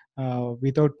now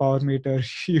without power meter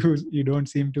you don't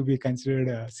seem to be considered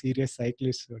a serious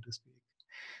cyclist, so to speak.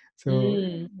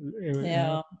 So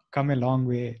come a long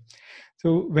way.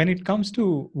 So when it comes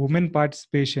to women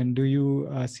participation, do you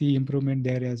see improvement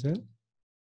there as well?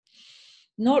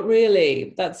 Not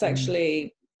really. That's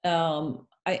actually,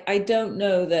 I don't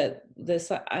know that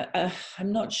this,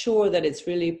 I'm not sure that it's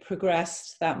really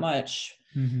progressed that much.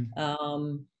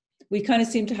 We kind of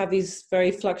seem to have these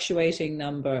very fluctuating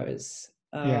numbers.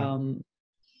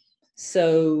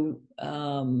 So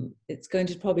it's going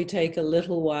to probably take a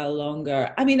little while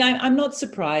longer. I mean, I'm not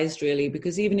surprised really,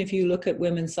 because even if you look at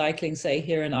women's cycling, say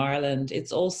here in Ireland,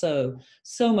 it's also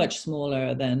so much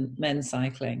smaller than men's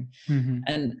cycling.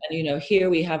 And here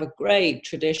we have a great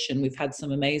tradition. We've had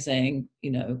some amazing,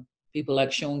 people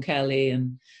like Sean Kelly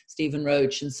and Stephen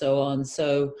Roach and so on.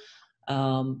 So,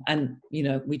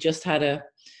 we just had a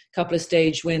couple of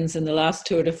stage wins in the last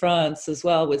Tour de France as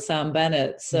well with Sam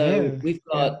Bennett. So we've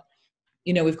got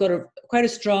quite a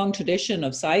strong tradition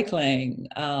of cycling,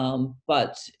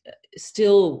 but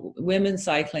still women's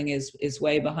cycling is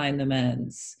way behind the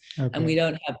men's. And we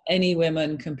don't have any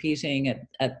women competing at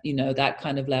that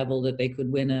kind of level that they could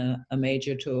win a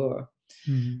major tour.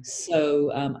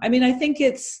 So I mean, I think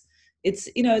it's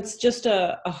just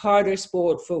a harder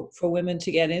sport for women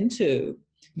to get into.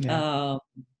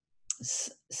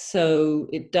 So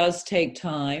it does take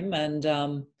time. And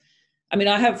I mean,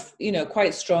 I have,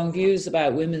 quite strong views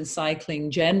about women's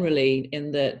cycling generally,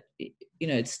 in that,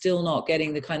 it's still not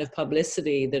getting the kind of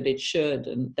publicity that it should.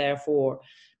 And therefore,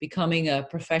 becoming a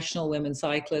professional women's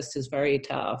cyclist is very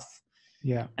tough.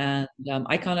 And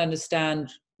I can't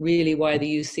understand really why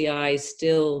the UCI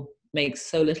still makes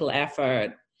so little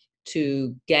effort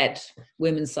to get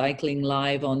women's cycling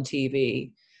live on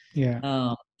TV.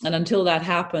 And until that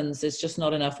happens, there's just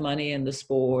not enough money in the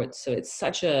sport. So it's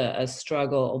such a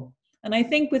struggle. And I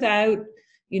think without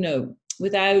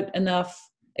enough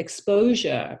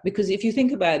exposure, because if you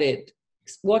think about it,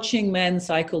 watching men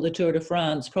cycle the Tour de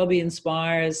France probably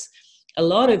inspires a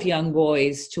lot of young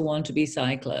boys to want to be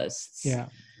cyclists.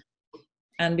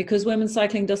 And because women's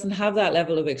cycling doesn't have that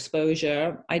level of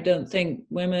exposure, I don't think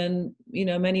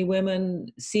many women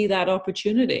see that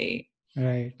opportunity.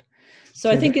 So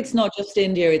I think it's not just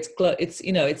India,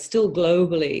 it's still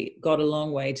globally got a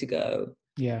long way to go.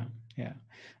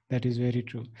 That is very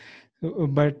true.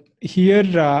 But here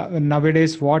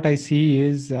nowadays, what I see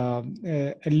is a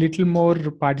little more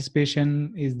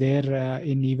participation is there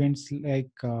in events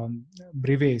like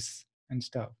brevets and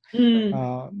stuff,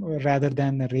 rather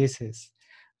than the races.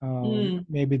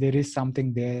 Maybe there is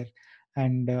something there.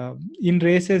 And in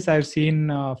races, I've seen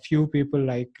a few people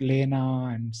like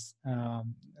Lena and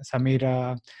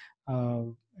Samira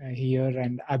here,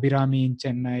 and Abhirami in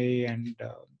Chennai, and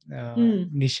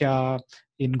Nisha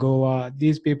in Goa.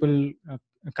 These people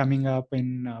coming up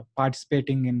in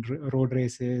participating in road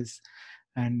races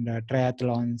and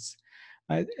triathlons.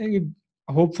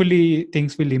 Hopefully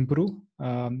things will improve.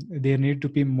 There need to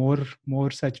be more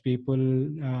such people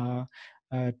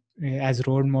as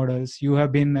role models. You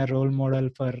have been a role model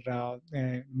for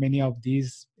many of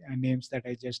these names that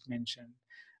I just mentioned.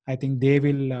 I think they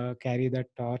will carry that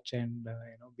torch, and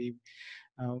be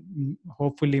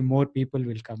hopefully more people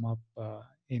will come up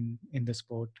in the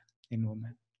sport in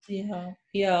women.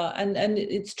 Yeah, and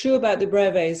it's true about the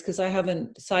brevets, because I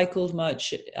haven't cycled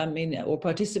much, I mean, or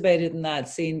participated in that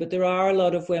scene, but there are a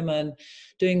lot of women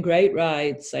doing great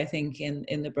rides, I think,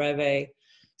 in the brevet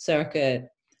circuit.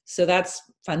 So that's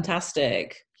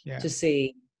fantastic to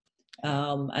see.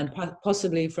 And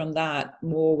possibly from that,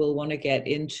 more will want to get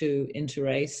into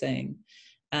racing.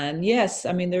 And yes,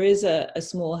 I mean, there is a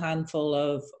small handful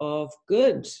of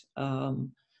good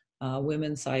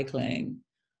women cycling.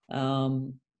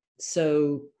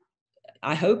 So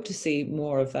I hope to see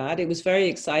more of that. It was very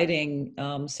exciting,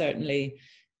 certainly,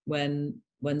 when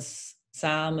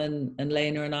Sam and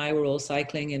Lena and I were all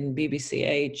cycling in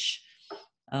BBCH,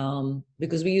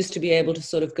 because we used to be able to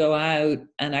sort of go out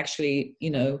and actually,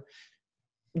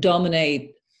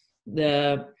 dominate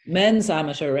the men's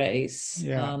amateur race,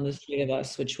 the three of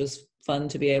us, which was fun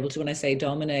to be able to, when I say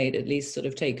dominate, at least sort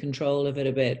of take control of it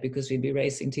a bit, because we'd be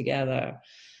racing together.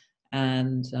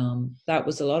 And that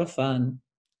was a lot of fun.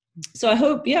 So I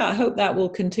hope that will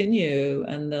continue,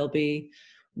 and there'll be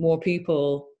more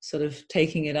people sort of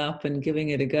taking it up and giving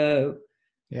it a go.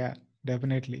 Yeah,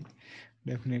 definitely.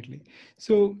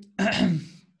 So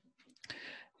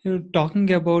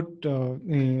talking about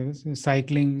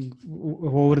cycling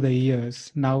over the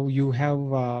years, now you have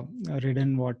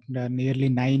ridden nearly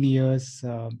 9 years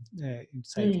in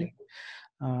cycling.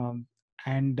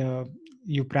 And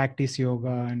you practice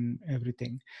yoga and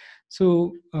everything.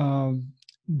 So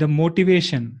the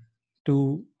motivation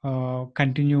to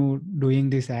continue doing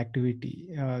this activity,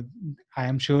 I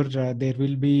am sure there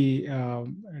will be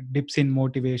dips in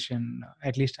motivation.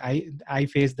 At least I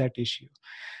face that issue.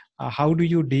 How do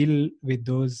you deal with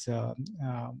those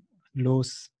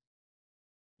lows?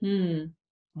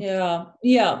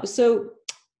 Yeah. So,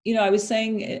 I was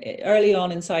saying early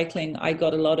on in cycling, I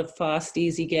got a lot of fast,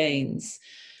 easy gains.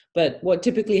 But what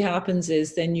typically happens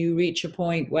is then you reach a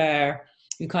point where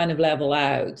you kind of level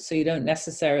out. So you don't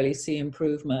necessarily see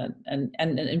improvement. And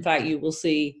in fact, you will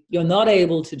see you're not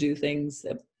able to do things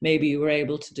that maybe you were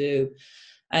able to do.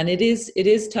 And it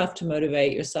is tough to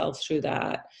motivate yourself through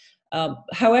that.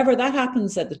 However, that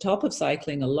happens at the top of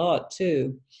cycling a lot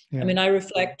too. I mean, I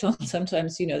reflect on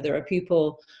sometimes, there are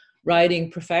people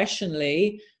riding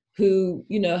professionally who,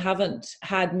 haven't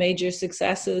had major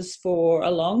successes for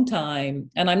a long time.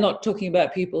 And I'm not talking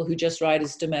about people who just ride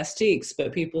as domestiques,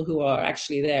 but people who are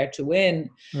actually there to win.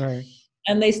 Right.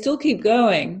 And they still keep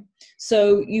going.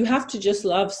 So you have to just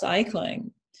love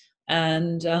cycling.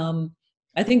 And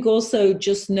I think also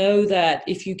just know that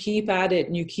if you keep at it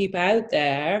and you keep out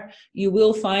there, you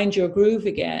will find your groove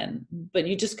again, but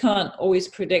you just can't always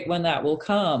predict when that will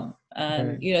come.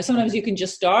 And, sometimes you can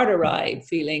just start a ride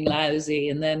feeling lousy,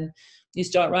 and then you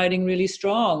start riding really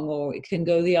strong, or it can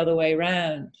go the other way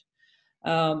around.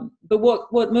 But what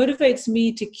motivates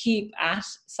me to keep at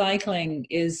cycling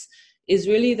is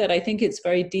really that I think it's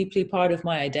very deeply part of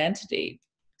my identity.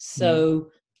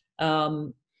 So,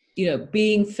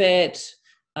 being fit,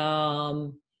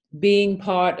 being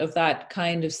part of that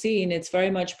kind of scene, it's very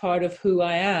much part of who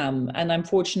I am. And I'm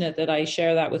fortunate that I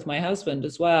share that with my husband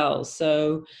as well.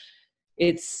 So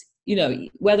it's,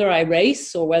 whether I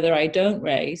race or whether I don't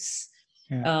race,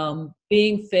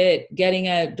 being fit, getting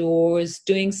outdoors,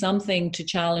 doing something to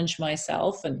challenge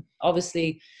myself. And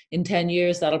obviously in 10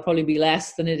 years, that'll probably be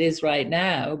less than it is right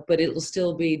now, but it will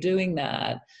still be doing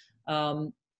that.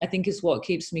 I think is what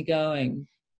keeps me going.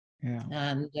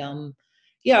 And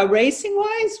racing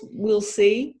wise, we'll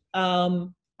see.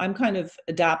 I'm kind of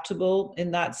adaptable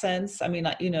in that sense. I mean,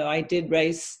 I did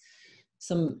race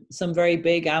some very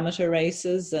big amateur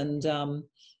races, and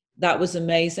that was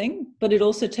amazing, but it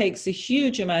also takes a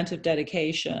huge amount of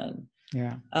dedication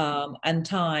and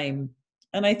time.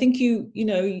 And I think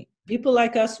people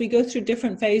like us, we go through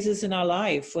different phases in our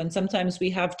life, when sometimes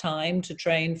we have time to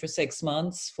train for 6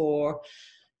 months for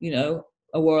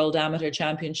a world amateur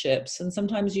championships, and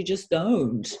sometimes you just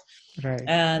don't. Right.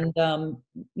 And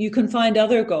you can find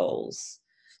other goals.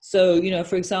 So,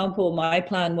 for example, my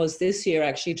plan was this year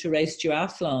actually to race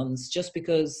duathlons, just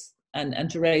because, and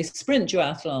to race sprint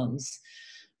duathlons,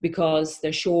 because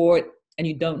they're short and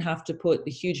you don't have to put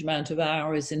the huge amount of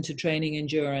hours into training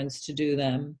endurance to do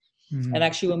them. Mm-hmm. And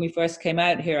actually, when we first came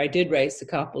out here, I did race a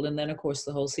couple, and then of course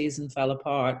the whole season fell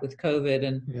apart with COVID,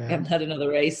 and I haven't had another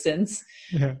race since.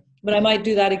 But I might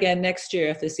do that again next year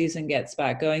if the season gets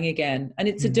back going again. And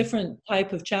it's a different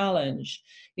type of challenge.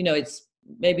 It's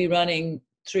maybe running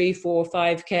 3, 4,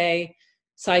 5K,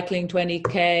 cycling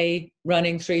 20K,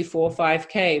 running 3, 4,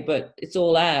 5K, but it's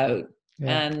all out.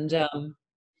 Yeah. And,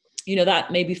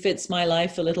 that maybe fits my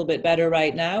life a little bit better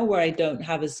right now, where I don't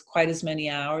have quite as many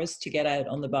hours to get out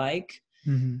on the bike.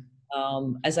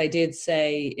 As I did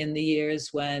say in the years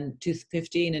when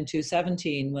 2015 and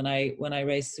 2017, when I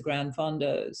raced the Grand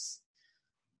Fondos.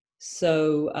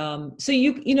 So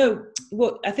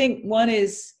what I think one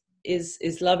is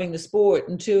loving the sport,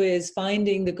 and two is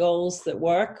finding the goals that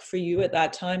work for you at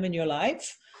that time in your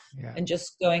life, and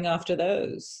just going after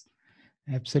those.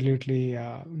 Absolutely,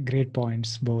 great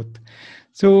points both.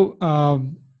 So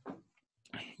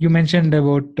you mentioned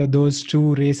about those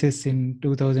two races in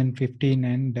 2015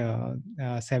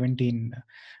 and 17.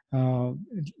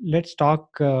 Let's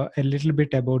talk a little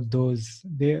bit about those.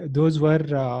 Those were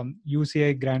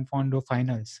UCI Grand Fondo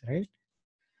finals, right?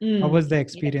 How was the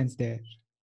experience there?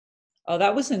 Oh,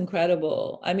 that was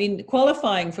incredible. I mean,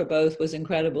 qualifying for both was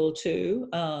incredible too.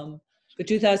 For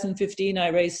 2015, I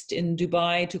raced in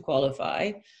Dubai to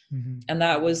qualify. And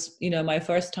that was, my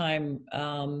first time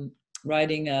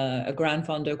riding a Grand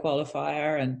Fondo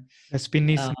qualifier. And a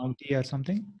Spinny's 90 or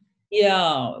something?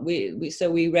 Yeah,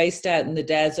 we raced out in the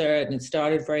desert, and it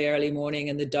started very early morning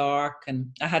in the dark,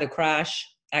 and I had a crash.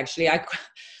 Actually,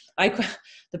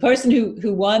 the person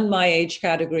who won my age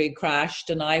category crashed,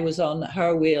 and I was on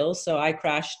her wheel, so I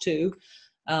crashed too.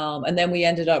 And then we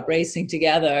ended up racing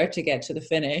together to get to the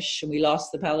finish, and we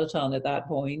lost the peloton at that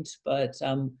point. But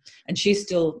and she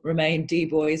still remained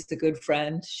D-Boy's a good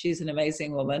friend. She's an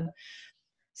amazing woman.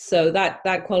 So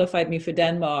that qualified me for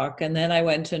Denmark, and then I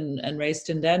went and raced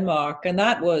in Denmark, and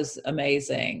that was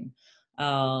amazing.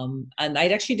 And I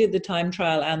actually did the time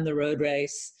trial and the road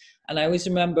race. And I always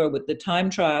remember with the time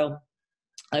trial,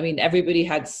 I mean, everybody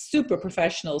had super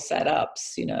professional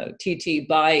setups, TT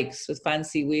bikes with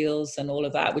fancy wheels and all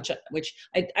of that, which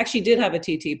I actually did have a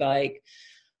TT bike,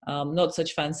 not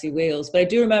such fancy wheels, but I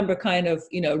do remember kind of,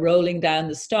 rolling down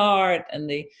the start, and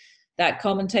that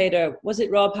commentator, was it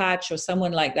Rob Hatch or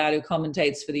someone like that who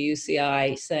commentates for the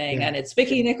UCI, saying, and it's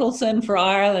Vicki Nicholson for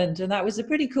Ireland. And that was a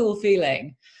pretty cool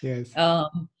feeling. Yes.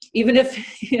 Even if,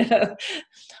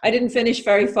 I didn't finish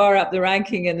very far up the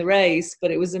ranking in the race,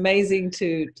 but it was amazing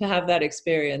to have that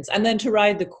experience. And then to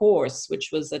ride the course,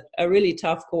 which was a really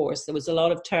tough course. There was a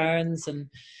lot of turns and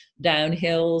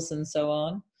downhills and so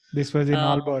on. This was in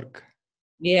Aalborg.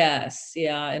 Yes,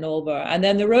 yeah, in Aalborg. And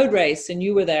then the road race, and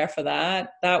you were there for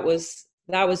that. That was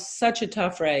such a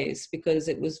tough race because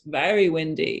it was very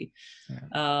windy.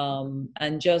 Yeah.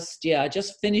 And just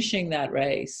finishing that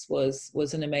race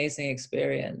was an amazing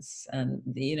experience. And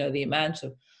the amount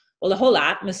of, the whole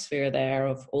atmosphere there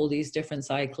of all these different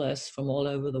cyclists from all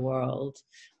over the world.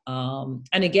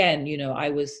 And again, I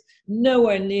was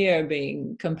nowhere near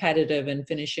being competitive and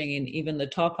finishing in even the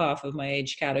top half of my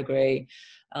age category.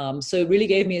 So it really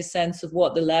gave me a sense of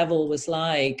what the level was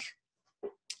like,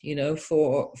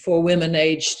 for women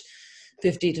aged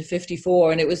 50 to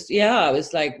 54. And it was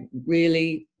like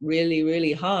really, really,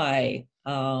 really high.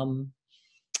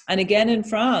 And again, in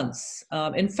France,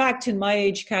 in fact, in my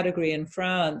age category in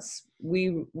France,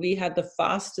 we had the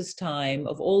fastest time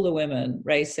of all the women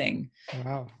racing.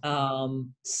 Wow.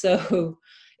 So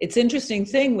it's an interesting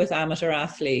thing with amateur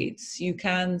athletes. You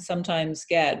can sometimes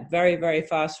get very, very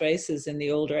fast races in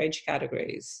the older age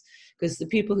categories because the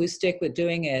people who stick with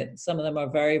doing it, some of them are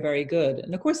very, very good.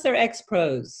 And of course, they're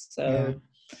ex-pros. So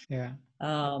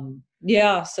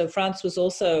so France was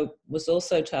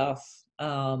also tough.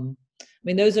 I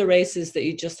mean, those are races that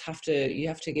you just have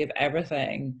to give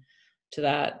everything to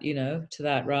that, to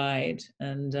that ride.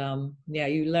 And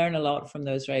you learn a lot from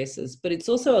those races, but it's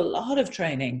also a lot of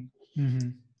training. Mm-hmm.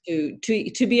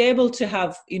 To be able to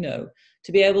have,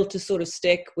 to be able to sort of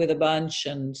stick with a bunch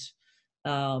and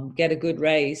get a good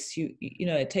race,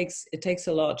 it takes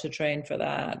a lot to train for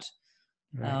that.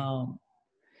 Right.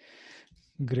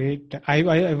 Great.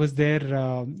 I was there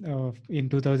in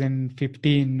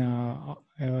 2015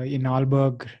 in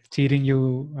Aalborg, cheering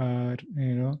you,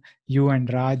 you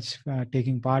and Raj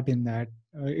taking part in that.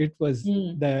 It was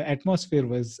the atmosphere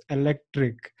was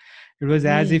electric. It was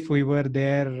as if we were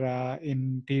there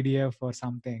in TDF or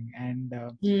something. And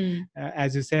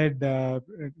as you said,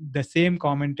 the same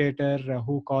commentator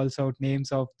who calls out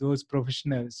names of those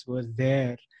professionals was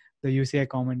there, the UCI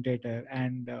commentator,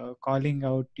 and calling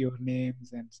out your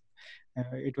names. And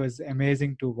it was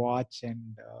amazing to watch.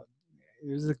 And it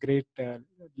was a great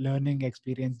learning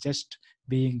experience just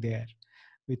being there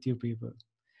with you people.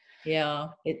 Yeah,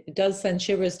 it does send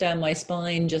shivers down my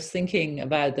spine just thinking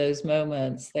about those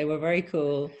moments. They were very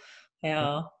cool.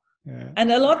 Yeah. Yeah.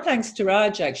 And a lot thanks to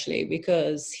Raj, actually,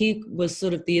 because he was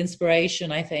sort of the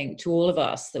inspiration, I think, to all of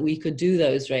us that we could do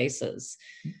those races,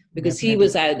 because he Definitely.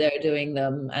 was out there doing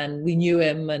them and we knew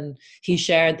him and he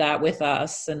shared that with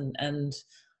us. And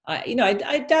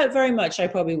I doubt very much I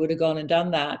probably would have gone and done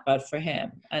that, but for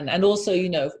him. And also,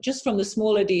 just from the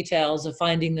smaller details of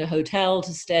finding the hotel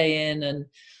to stay in and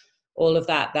all of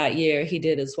that year, he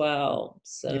did as well.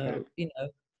 Yeah. So,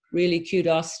 really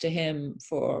kudos to him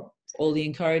for all the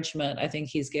encouragement I think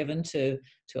he's given to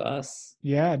us.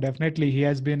 Yeah, definitely. He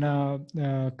has been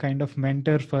a kind of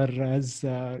mentor for us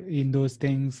in those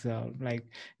things, like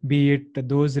be it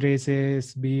those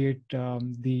races, be it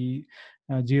the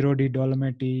Giro di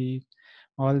Dolomiti,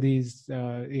 all these.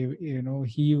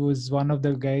 He was one of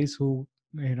the guys who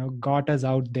got us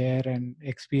out there and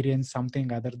experienced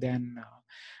something other than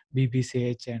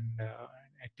BBCH and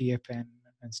TFN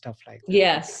and stuff like that.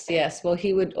 Yes. Well,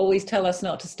 he would always tell us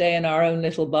not to stay in our own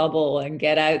little bubble and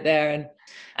get out there.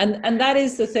 And that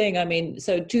is the thing. I mean,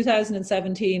 so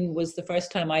 2017 was the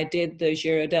first time I did the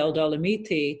Giro del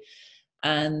Dolomiti.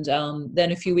 And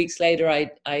then a few weeks later,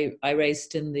 I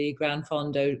raced in the Gran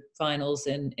Fondo finals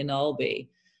in Albi.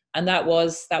 And that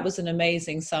was an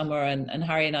amazing summer. And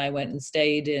Harry and I went and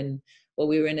stayed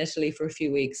we were in Italy for a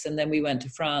few weeks. And then we went to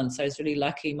France. I was really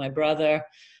lucky. My brother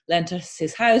lent us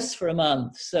his house for a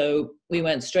month. So we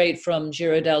went straight from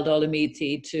Giro del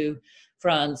Dolomiti to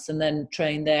France and then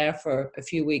trained there for a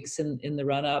few weeks in the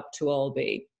run up to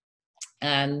Albi.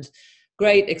 And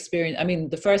great experience. I mean,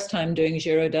 the first time doing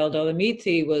Giro del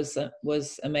Dolomiti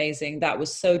was amazing. That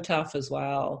was so tough as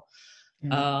well.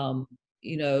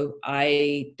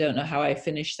 I don't know how I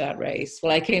finished that race.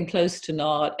 Well, I came close to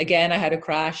not. Again, I had a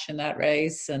crash in that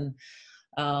race, and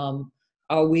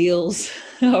our wheel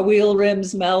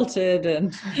rims melted,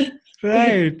 and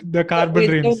right, the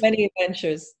carbon rims. So many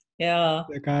adventures. Yeah,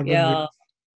 the carbon rims.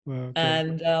 Okay.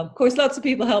 And of course, lots of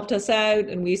people helped us out,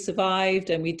 and we survived,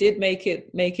 and we did make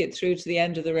it through to the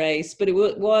end of the race. But it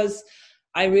was.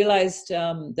 I realized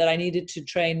that I needed to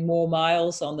train more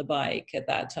miles on the bike at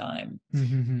that time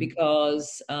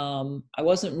because I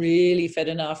wasn't really fit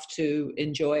enough to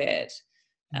enjoy it.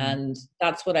 And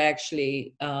that's what I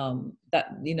actually,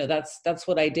 that's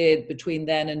what I did between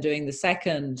then and doing the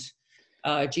second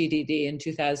GDD in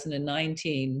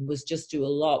 2019, was just do a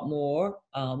lot more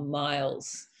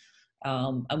miles.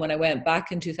 And when I went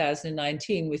back in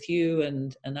 2019 with you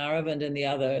and Aravind and the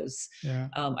others,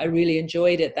 I really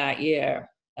enjoyed it that year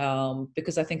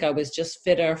because I think I was just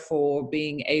fitter for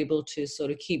being able to sort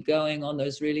of keep going on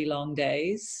those really long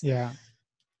days. Yeah.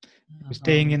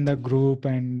 Staying in the group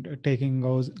and taking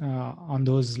those on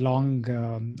those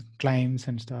long climbs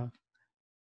and stuff.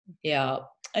 Yeah.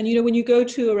 And, when you go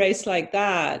to a race like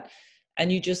that, and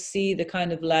you just see the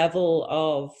kind of level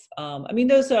of,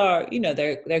 those are,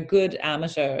 they're good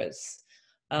amateurs,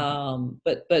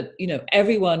 but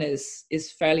everyone is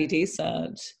fairly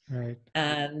decent, right?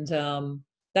 And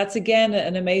that's again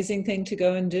an amazing thing to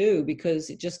go and do, because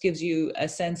it just gives you a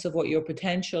sense of what your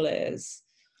potential is.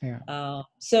 Yeah.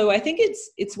 So I think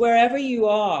it's wherever you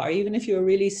are, even if you're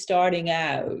really starting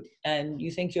out and you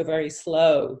think you're very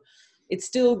slow, it's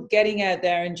still getting out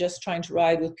there and just trying to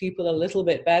ride with people a little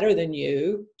bit better than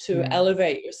you to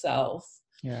elevate yourself.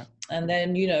 Yeah. And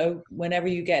then, whenever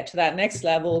you get to that next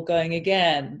level, going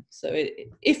again. So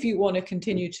if you want to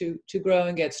continue to grow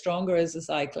and get stronger as a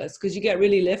cyclist, because you get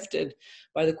really lifted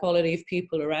by the quality of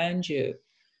people around you.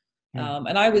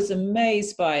 And I was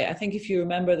amazed by, I think if you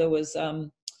remember, there was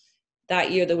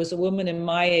that year, there was a woman in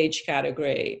my age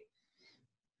category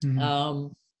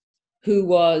who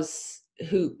was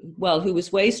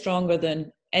way stronger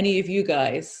than any of you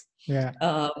guys. Yeah.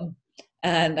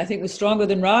 And I think was stronger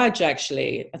than Raj,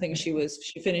 actually. I think she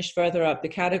finished further up the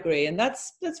category. And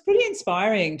that's pretty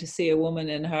inspiring to see a woman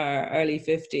in her early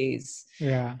 50s,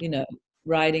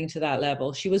 riding to that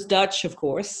level. She was Dutch, of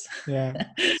course. Yeah.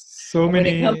 So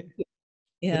many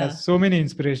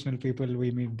inspirational people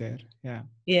we meet there. Yeah.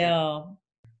 Yeah.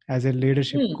 As a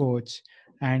leadership coach,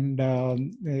 and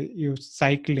you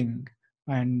cycling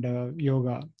and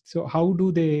yoga. So how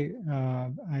do they,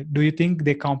 do you think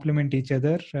they complement each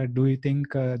other? Do you think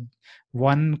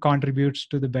one contributes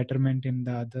to the betterment in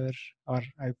the other, or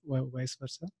vice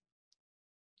versa?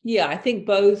 Yeah, I think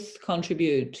both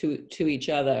contribute to each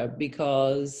other,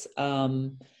 because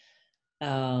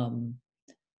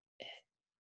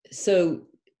so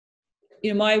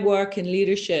my work in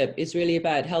leadership is really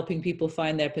about helping people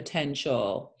find their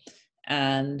potential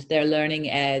and their learning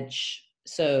edge.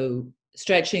 So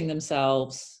stretching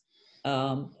themselves,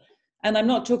 And I'm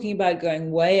not talking about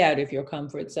going way out of your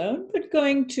comfort zone, but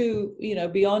going to,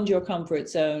 beyond your comfort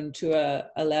zone to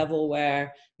a level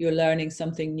where you're learning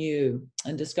something new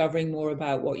and discovering more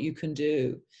about what you can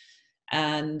do.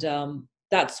 And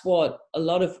that's what a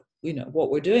lot of, what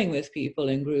we're doing with people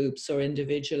in groups or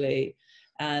individually.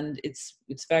 And it's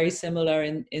very similar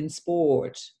in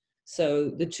sport.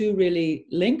 So the two really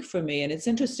link for me. And it's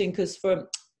interesting because for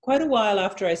quite a while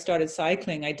after I started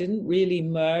cycling, I didn't really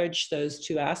merge those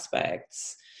two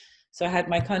aspects. So I had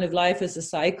my kind of life as a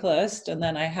cyclist, and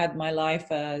then I had my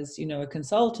life as, a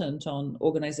consultant on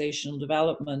organizational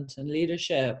development and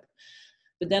leadership.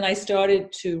 But then I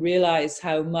started to realize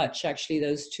how much actually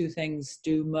those two things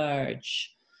do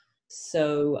merge.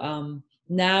 So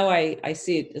now I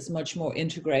see it as much more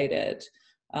integrated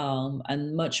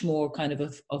and much more kind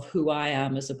of who I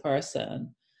am as a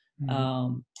person.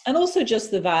 And also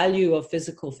just the value of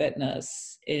physical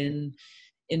fitness in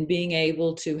being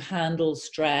able to handle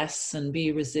stress and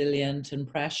be resilient and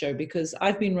pressure, because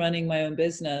I've been running my own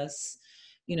business,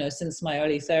 since my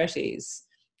early 30s,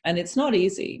 and it's not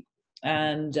easy.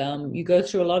 And you go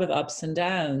through a lot of ups and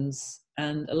downs,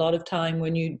 and a lot of time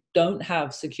when you don't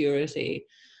have security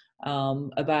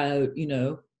about,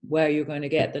 where you're going to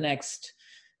get the next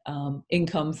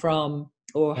income from,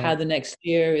 or how the next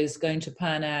year is going to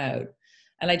pan out.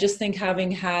 And I just think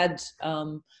having had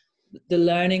the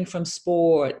learning from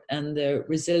sport and the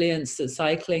resilience that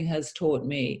cycling has taught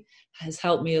me has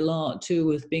helped me a lot too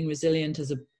with being resilient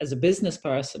as a business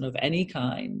person of any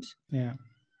kind. Yeah.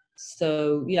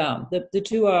 So yeah, the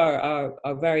two are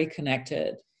very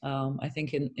connected, I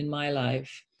think, in my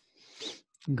life.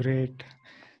 Great.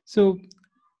 So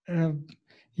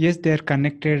yes, they're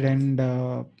connected, and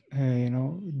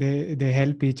they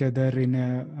help each other in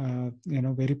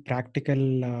a very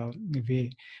practical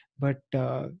way. But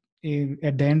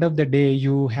at the end of the day,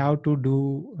 you have to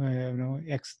do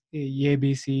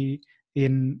ABC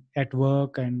at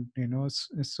work, and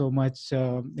so much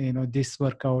this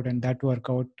workout and that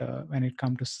workout when it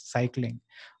comes to cycling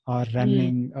or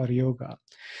running or yoga.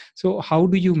 So how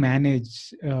do you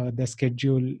manage the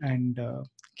schedule and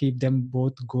keep them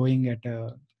both going at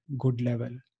a good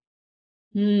level?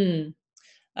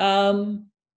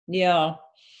 Yeah,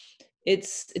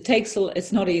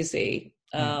 it's not easy.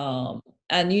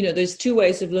 And there's two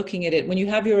ways of looking at it. When you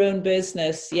have your own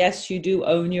business, yes, you do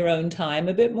own your own time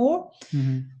a bit more.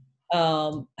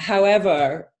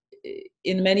 However,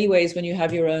 in many ways, when you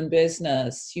have your own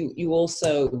business, you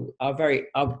also are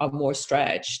more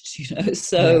stretched,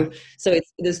 so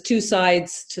there's two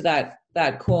sides to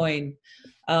that coin.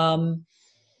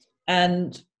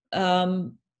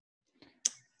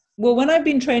 Well, when I've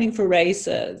been training for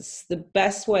races, the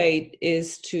best way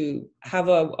is to have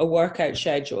a workout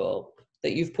schedule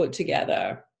that you've put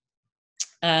together.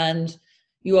 And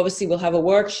you obviously will have a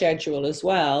work schedule as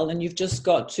well. And you've just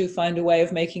got to find a way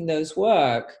of making those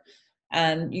work.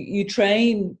 And you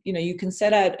train, you can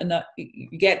set out enough,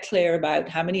 you get clear about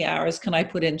how many hours can I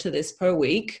put into this per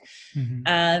week.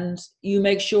 And you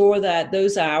make sure that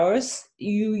those hours,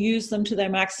 you use them to their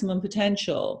maximum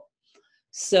potential.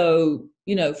 So,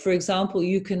 for example,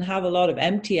 you can have a lot of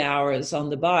empty hours on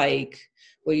the bike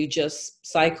where you just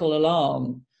cycle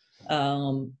along,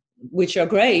 which are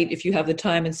great if you have the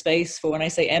time and space for. When I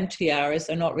say empty hours,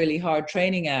 they're not really hard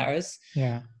training hours.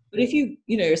 Yeah. But if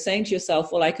you're saying to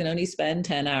yourself, well, I can only spend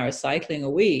 10 hours cycling a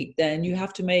week, then you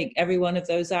have to make every one of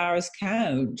those hours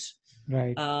count.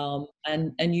 Right.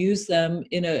 And use them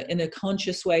in a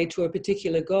conscious way to a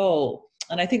particular goal.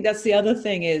 And I think that's the other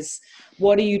thing is,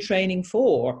 what are you training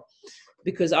for?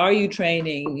 Because are you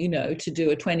training, to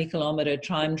do a 20-kilometer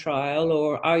time trial,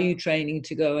 or are you training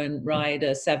to go and ride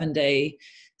a 7-day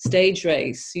stage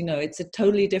race? It's a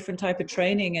totally different type of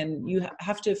training, and you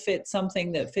have to fit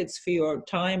something that fits for your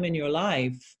time in your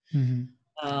life.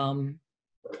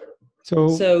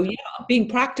 So yeah, being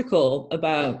practical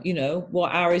about,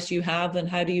 what hours you have and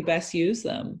how do you best use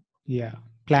them. Yeah.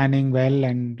 Planning well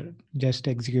and just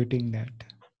executing that.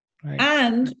 Right.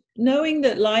 And knowing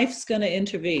that life's going to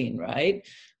intervene, right?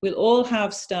 We'll all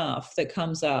have stuff that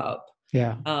comes up.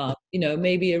 Yeah.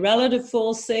 Maybe a relative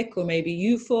falls sick, or maybe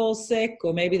you fall sick,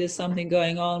 or maybe there's something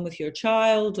going on with your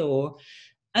child,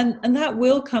 and that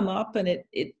will come up, and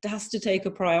it has to take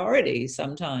a priority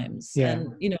sometimes. Yeah.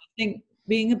 And, I think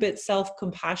being a bit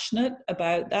self-compassionate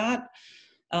about that,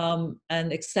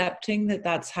 and accepting that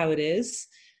that's how it is,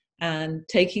 and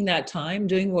taking that time,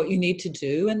 doing what you need to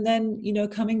do, and then,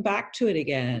 coming back to it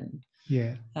again.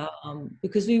 Yeah.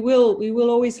 Because we will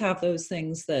always have those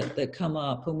things that come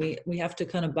up, and we have to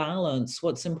kind of balance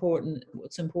what's important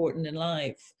in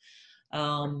life.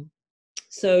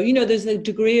 So, you know, there's a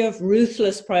degree of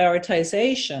ruthless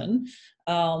prioritization,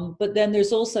 but then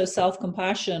there's also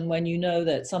self-compassion when you know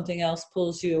that something else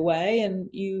pulls you away, and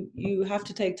you have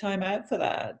to take time out for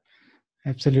that.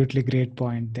 Absolutely great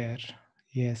point there.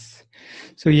 Yes.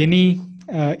 So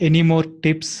any more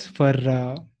tips for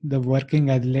the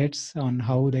working athletes on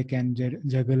how they can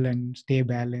juggle and stay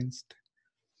balanced?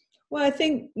 Well, I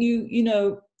think you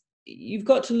know, you've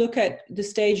got to look at the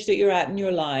stage that you're at in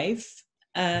your life,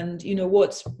 and you know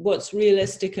what's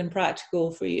realistic and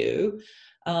practical for you.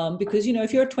 Because you know,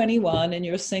 if you're 21 and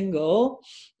you're single,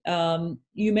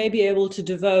 you may be able to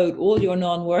devote all your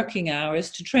non-working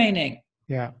hours to training.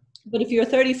 Yeah. But if you're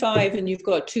 35 and you've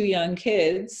got 2 young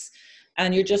kids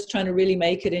and you're just trying to really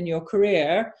make it in your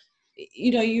career,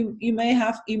 you know, you may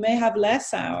have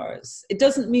less hours. It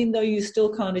doesn't mean though you still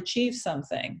can't achieve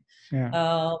something.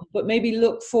 Yeah. But maybe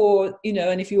look for, you know,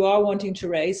 and if you are wanting to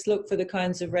race, look for the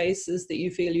kinds of races that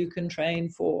you feel you can train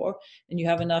for and you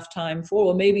have enough time for,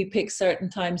 or maybe pick certain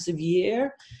times of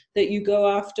year that you go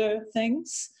after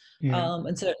things,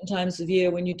 and certain times of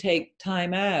year when you take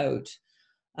time out.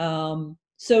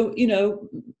 So, you know,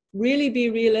 really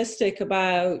be realistic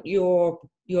about your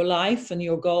life and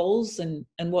your goals and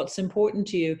what's important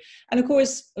to you. And of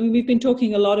course, I mean, we've been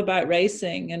talking a lot about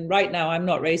racing, and right now I'm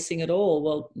not racing at all.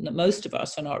 Well, most of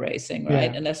us are not racing,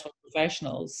 right? Unless we're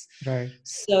professionals. Right.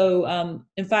 So,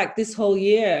 in fact, this whole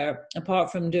year,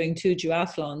 apart from doing 2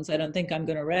 duathlons, I don't think I'm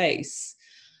going to race.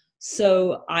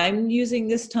 So I'm using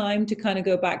this time to kind of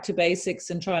go back to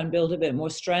basics and try and build a bit more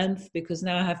strength, because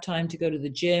now I have time to go to the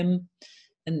gym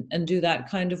and do that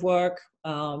kind of work.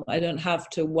 I don't have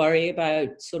to worry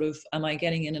about sort of, am I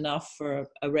getting in enough for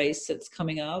a race that's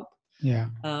coming up? Yeah.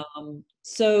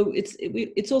 So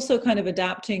it's also kind of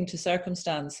adapting to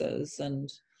circumstances,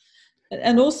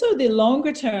 and also the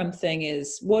longer term thing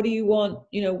is, what do you want?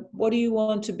 You know, what do you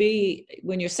want to be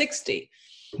when you're 60?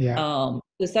 Yeah.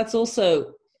 Because that's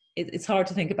also, it's hard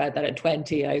to think about that at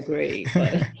 20. I agree,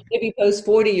 but maybe post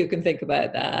 40 you can think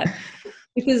about that.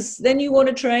 Because then you want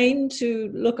to train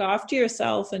to look after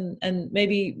yourself and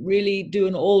maybe really do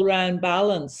an all-round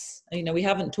balance. You know, we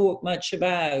haven't talked much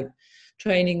about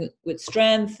training with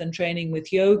strength and training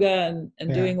with yoga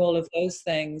and doing all of those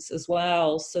things as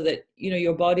well, so that, you know,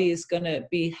 your body is going to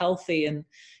be healthy and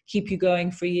keep you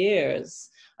going for years.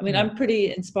 I mean, I'm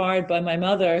pretty inspired by my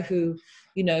mother, who,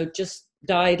 you know, just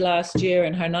died last year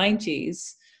in her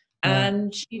 90s.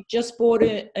 And she just bought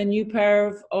a new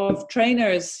pair of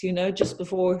trainers, you know, just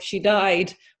before she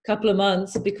died, a couple of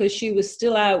months, because she was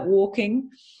still out walking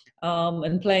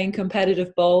and playing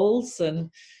competitive bowls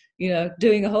and, you know,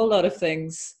 doing a whole lot of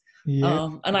things.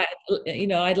 And I, you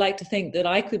know, I'd like to think that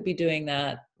I could be doing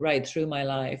that right through my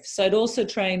life. So I'd also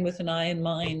train with an eye in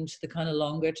mind, the kind of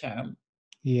longer term.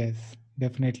 Yes,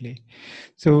 definitely.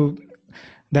 So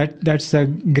that's a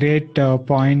great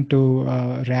point to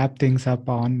wrap things up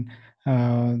on.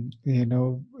 You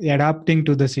know, adapting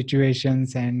to the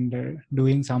situations and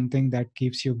doing something that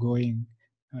keeps you going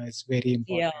is very important.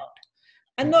 Yeah.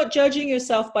 And not judging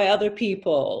yourself by other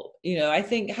people. You know, I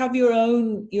think have your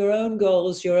own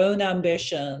goals, your own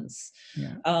ambitions.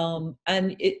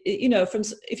 And you know,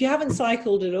 if you haven't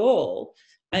cycled at all,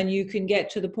 and you can get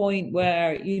to the point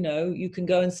where, you know, you can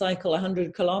go and cycle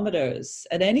 100 kilometers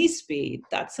at any speed,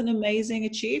 that's an amazing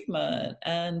achievement,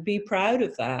 and be proud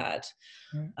of that.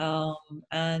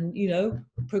 And, you know,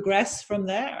 progress from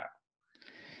there.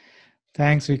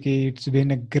 Thanks, Vicki. It's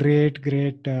been a great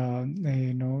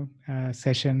you know,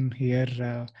 session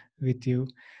here with you.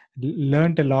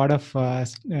 Learned a lot of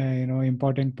you know,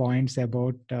 important points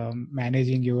about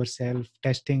managing yourself,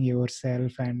 testing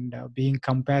yourself, and being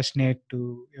compassionate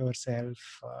to yourself,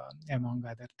 among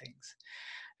other things.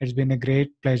 It's been a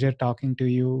great pleasure talking to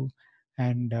you,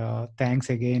 and thanks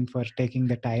again for taking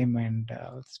the time and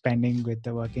spending with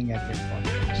the Working Athlete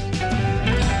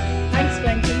podcast. Thanks,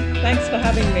 Benton. Thanks for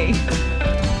having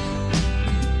me.